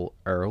enroll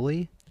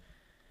early?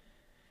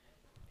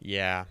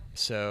 Yeah.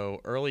 So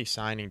early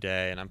signing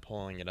day, and I'm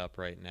pulling it up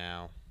right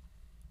now.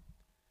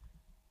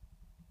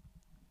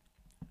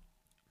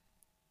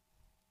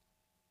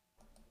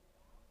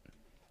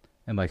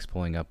 And Mike's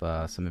pulling up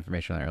some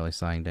information on early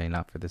signing day,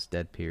 not for this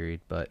dead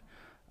period, but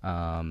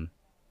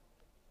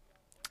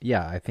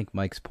yeah, I think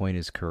Mike's point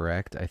is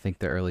correct. I think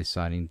the early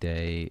signing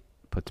day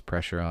puts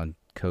pressure on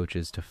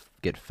coaches to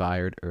get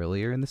fired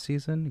earlier in the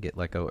season, get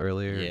let go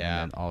earlier,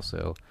 Yeah. and then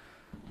also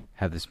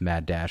have this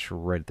mad dash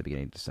right at the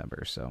beginning of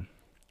December. So,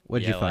 what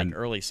did you find? Like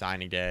early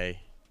signing day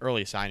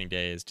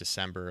is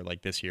December.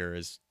 Like this year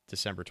is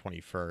December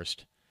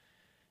 21st.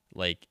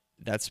 Like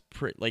that's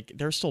like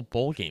there's still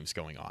bowl games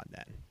going on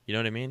then. You know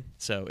what I mean?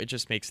 So it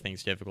just makes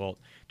things difficult.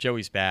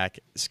 Joey's back.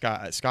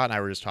 Scott and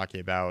I were just talking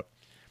about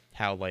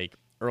how like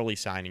early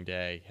signing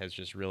day has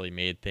just really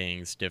made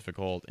things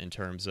difficult in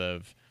terms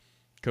of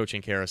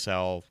coaching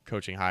carousel,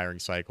 coaching hiring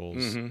cycles.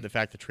 Mm-hmm. The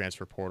fact the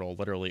transfer portal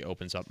literally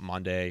opens up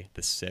Monday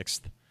the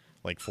 6th,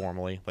 like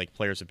formally. Like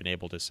players have been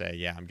able to say,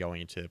 yeah, I'm going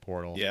into the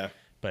portal. Yeah.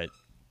 But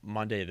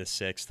Monday the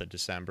 6th of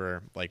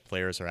December, like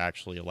players are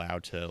actually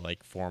allowed to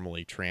like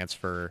formally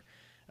transfer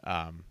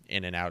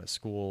in and out of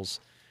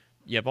schools.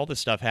 You have all this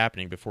stuff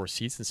happening before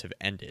seasons have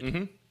ended.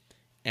 Mm-hmm.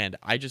 And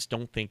I just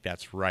don't think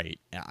that's right.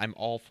 I'm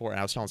all for, and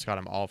I was telling Scott,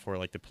 I'm all for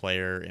like the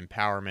player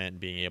empowerment and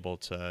being able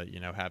to,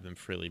 have them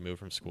freely move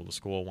from school to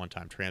school,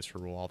 one-time transfer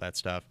rule, all that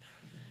stuff.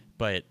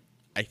 But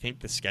I think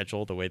the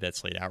schedule, the way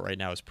that's laid out right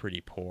now, is pretty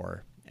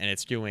poor. And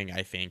it's doing,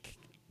 I think,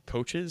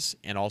 coaches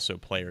and also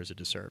players a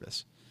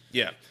disservice.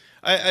 Yeah,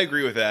 I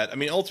agree with that. I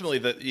mean, ultimately,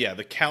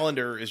 the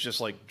calendar is just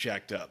like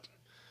jacked up.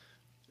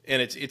 And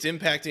it's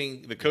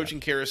impacting the coaching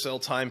carousel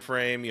time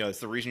frame. It's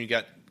the reason you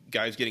got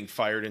guys getting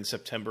fired in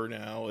September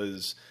now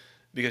is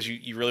because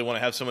you really want to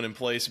have someone in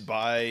place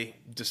by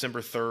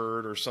December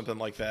 3rd or something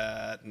like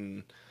that.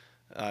 And,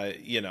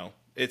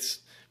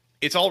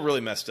 it's all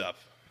really messed up.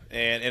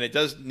 And it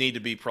does need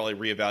to be probably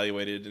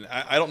reevaluated. And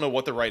I don't know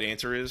what the right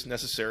answer is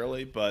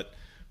necessarily, but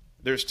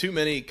there's too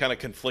many kind of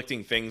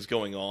conflicting things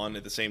going on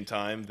at the same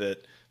time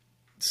that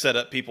set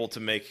up people to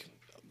make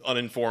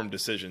uninformed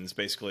decisions,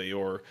 basically,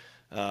 or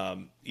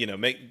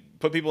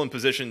put people in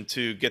position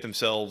to get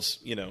themselves,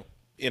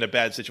 in a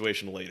bad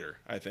situation later,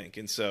 I think.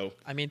 And so,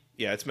 I mean,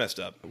 yeah, it's messed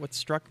up. What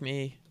struck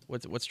me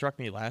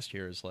last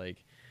year is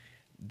like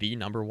the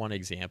number one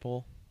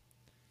example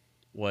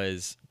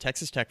was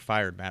Texas Tech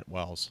fired Matt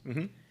Wells.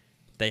 Mm-hmm.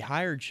 They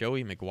hired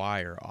Joey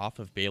McGuire off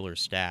of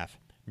Baylor's staff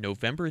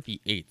November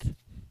the 8th.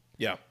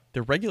 Yeah.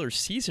 The regular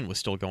season was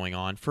still going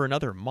on for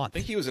another month. I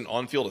think he was an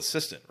on-field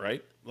assistant,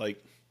 right?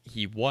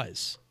 He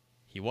was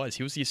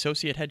the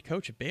associate head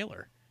coach at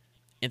Baylor.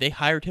 And they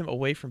hired him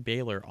away from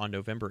Baylor on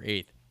November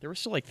 8th. There were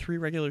still like 3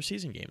 regular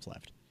season games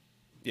left.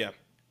 Yeah.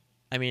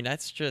 I mean,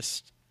 that's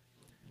just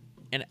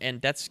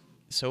and that's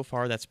so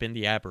far that's been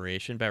the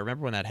aberration. But I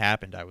remember when that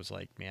happened, I was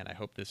like, man, I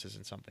hope this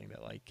isn't something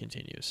that like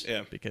continues.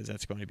 Yeah. Because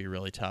that's going to be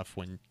really tough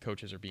when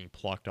coaches are being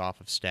plucked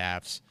off of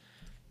staffs.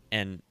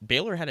 And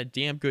Baylor had a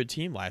damn good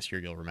team last year,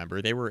 you'll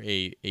remember. They were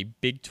a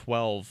Big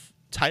 12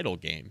 title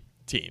game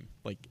team.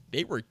 Like,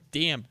 they were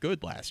damn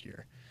good last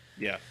year.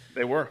 Yeah,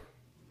 they were.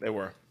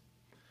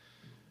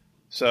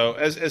 So,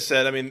 as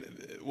said, I mean,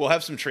 we'll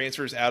have some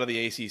transfers out of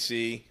the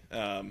ACC.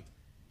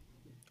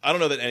 I don't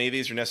know that any of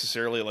these are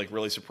necessarily, like,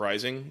 really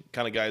surprising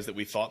kind of guys that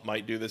we thought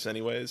might do this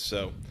anyways.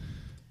 So,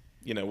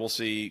 we'll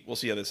see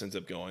how this ends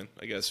up going,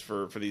 I guess,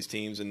 for these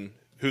teams and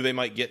who they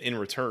might get in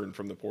return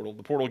from the portal.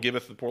 The portal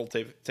giveth, the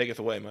portal taketh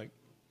away, Mike.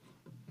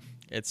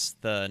 It's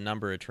the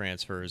number of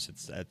transfers.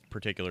 It's at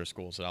particular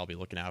schools that I'll be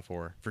looking out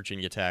for.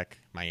 Virginia Tech,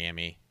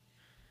 Miami.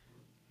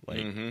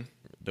 Like,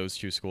 those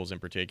two schools in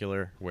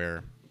particular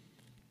where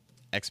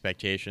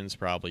expectations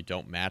probably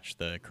don't match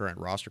the current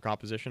roster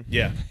composition.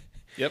 Yeah.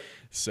 Yep.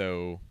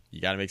 So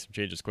you got to make some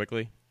changes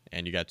quickly,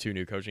 and you got two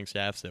new coaching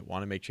staffs that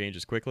want to make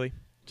changes quickly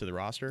to the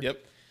roster. Yep.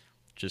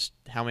 Just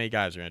how many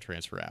guys are going to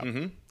transfer out?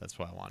 That's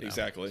what I want to know.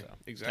 Exactly. So,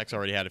 Exactly. Tech's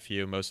already had a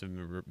few. Most of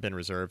them have been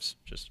reserves.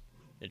 Just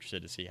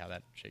interested to see how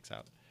that shakes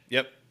out.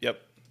 Yep.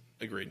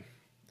 Agreed.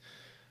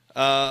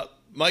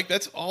 Mike,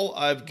 that's all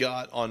I've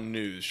got on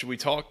news. Should we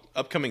talk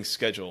upcoming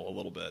schedule a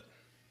little bit?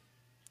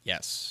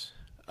 Yes.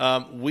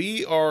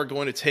 We are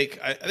going to take,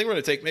 I think we're going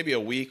to take maybe a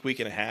week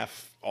and a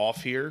half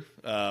off here.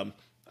 I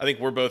think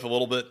we're both a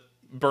little bit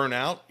burnt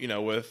out,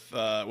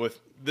 with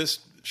this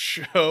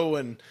show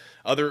and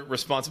other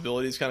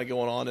responsibilities kind of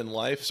going on in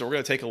life. So we're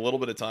going to take a little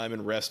bit of time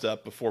and rest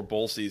up before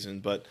bowl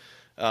season. But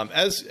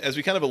as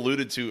we kind of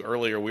alluded to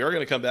earlier, we are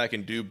going to come back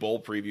and do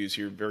bowl previews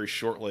here very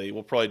shortly.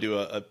 We'll probably do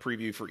a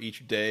preview for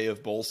each day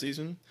of bowl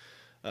season.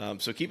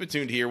 So keep it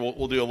tuned here.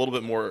 We'll do a little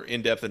bit more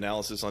in-depth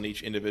analysis on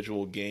each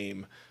individual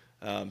game.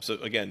 So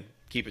again,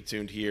 keep it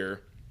tuned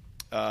here.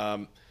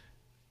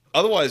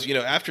 Otherwise,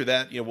 after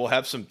that, we'll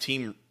have some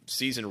team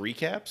season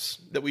recaps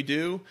that we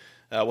do.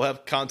 We'll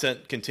have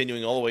content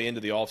continuing all the way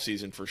into the off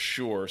season for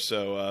sure.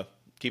 So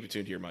keep it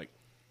tuned here, Mike.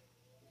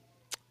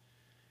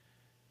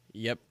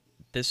 Yep.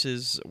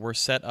 We're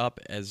set up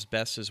as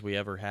best as we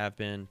ever have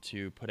been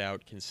to put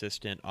out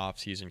consistent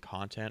off-season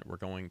content. We're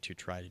going to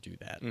try to do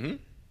that. Mm-hmm.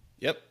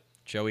 Yep.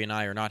 Joey and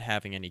I are not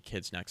having any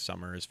kids next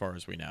summer, as far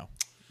as we know.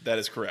 That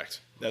is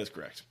correct.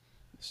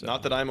 So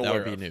not that I'm aware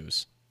of. That would be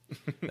news.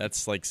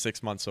 That's like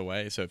 6 months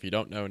away. So if you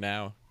don't know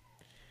now,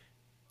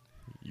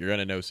 you're going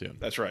to know soon.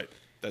 That's right.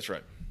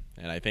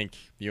 And I think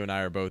you and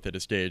I are both at a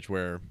stage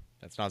where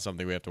that's not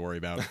something we have to worry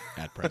about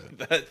at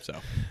present. So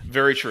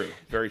very true.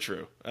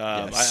 Yes.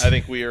 I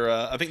think we are.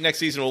 I think next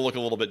season will look a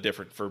little bit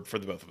different for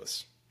the both of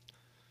us.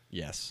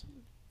 Yes.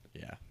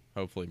 Yeah.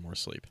 Hopefully more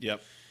sleep.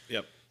 Yep.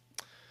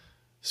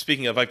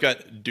 Speaking of, I've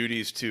got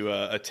duties to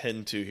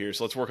attend to here,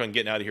 so let's work on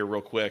getting out of here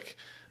real quick.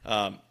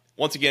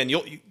 Once again,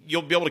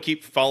 you'll be able to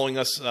keep following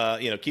us.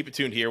 Keep it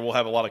tuned here. We'll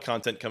have a lot of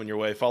content coming your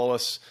way. Follow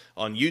us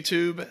on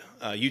YouTube,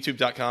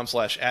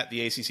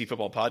 youtube.com/@the ACC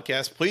Football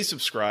Podcast. Please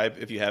subscribe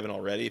if you haven't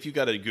already. If you've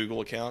got a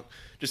Google account,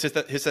 just hit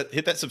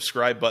that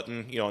subscribe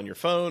button, on your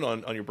phone,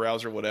 on your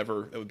browser,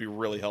 whatever. That would be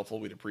really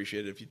helpful. We'd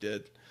appreciate it if you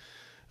did.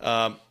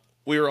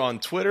 We are on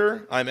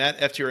Twitter. I'm at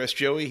FTRS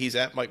Joey. He's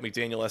at Mike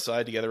McDaniel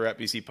SI. Together at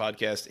BC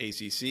Podcast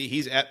ACC.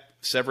 He's at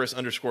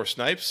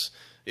Severus_Snipes.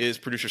 Is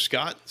producer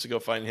Scott. So go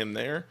find him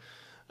there.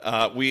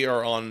 We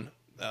are on.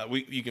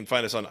 You can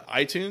find us on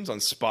iTunes, on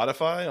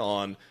Spotify,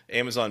 on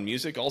Amazon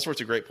Music, all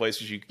sorts of great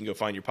places you can go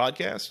find your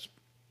podcast.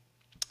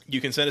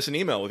 You can send us an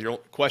email with your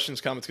questions,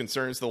 comments,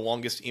 concerns. The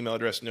longest email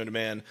address known to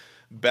man: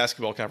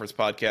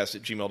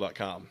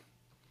 basketballconferencepodcast@gmail.com.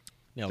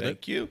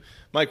 Thank you,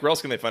 Mike. Where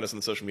else can they find us on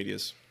the social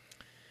medias?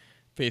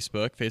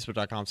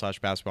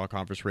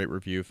 Facebook.com/basketballconference. Rate,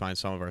 review. Find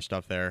some of our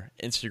stuff there.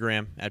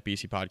 Instagram at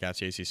BC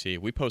Podcast ACC.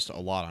 We post a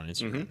lot on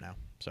Instagram now.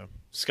 So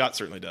Scott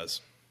certainly does.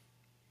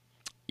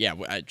 Yeah,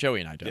 Joey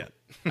and I don't.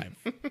 Yeah.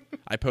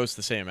 I post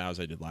the same amount as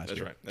I did last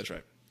year. That's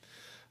right.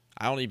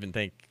 I don't even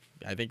think.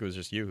 I think it was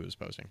just you who was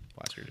posting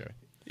last year, Joey.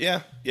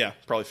 Yeah,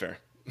 probably fair.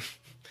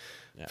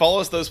 Yeah.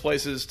 Follow us those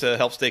places to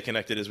help stay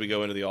connected as we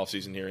go into the off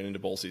season here and into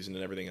bowl season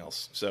and everything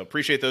else. So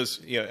appreciate those,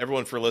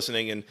 everyone for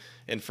listening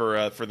and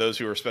for those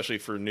who are especially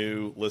for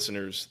new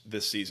listeners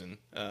this season.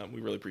 We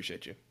really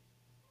appreciate you.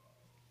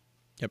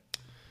 Yep.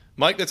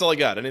 Mike, that's all I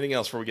got. Anything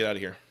else before we get out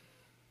of here?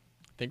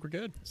 I think we're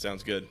good.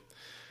 Sounds good.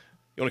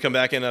 You want to come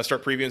back and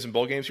start previewing some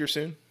bowl games here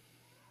soon?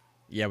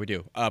 Yeah, we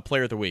do.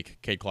 Player of the week,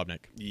 Cade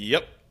Klubnik.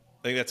 Yep.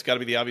 I think that's got to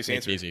be the obvious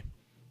answer. Make it easy.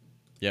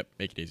 Yep,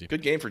 make it easy.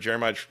 Good game for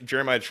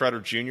Jeremiah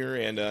Trotter Jr.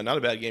 and not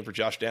a bad game for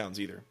Josh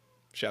Downs either.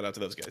 Shout out to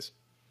those guys.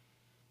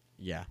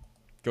 Yeah.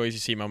 Go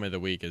ACC moment of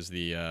the week is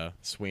the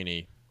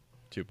Sweeney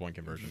 2-point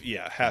conversion.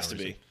 Yeah, has to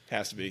be.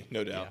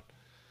 No doubt.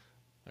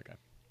 Yeah. Okay.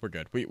 We're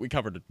good. We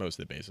covered most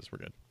of the bases. We're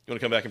good. You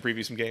want to come back and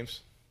preview some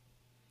games?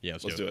 Yeah,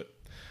 let's do it.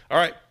 All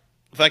right.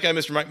 Thank you,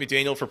 Mr. Mike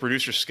McDaniel, for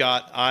producer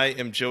Scott. I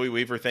am Joey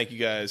Weaver. Thank you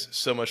guys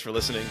so much for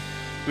listening.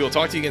 We will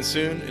talk to you again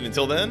soon. And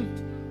until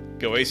then,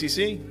 go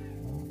ACC.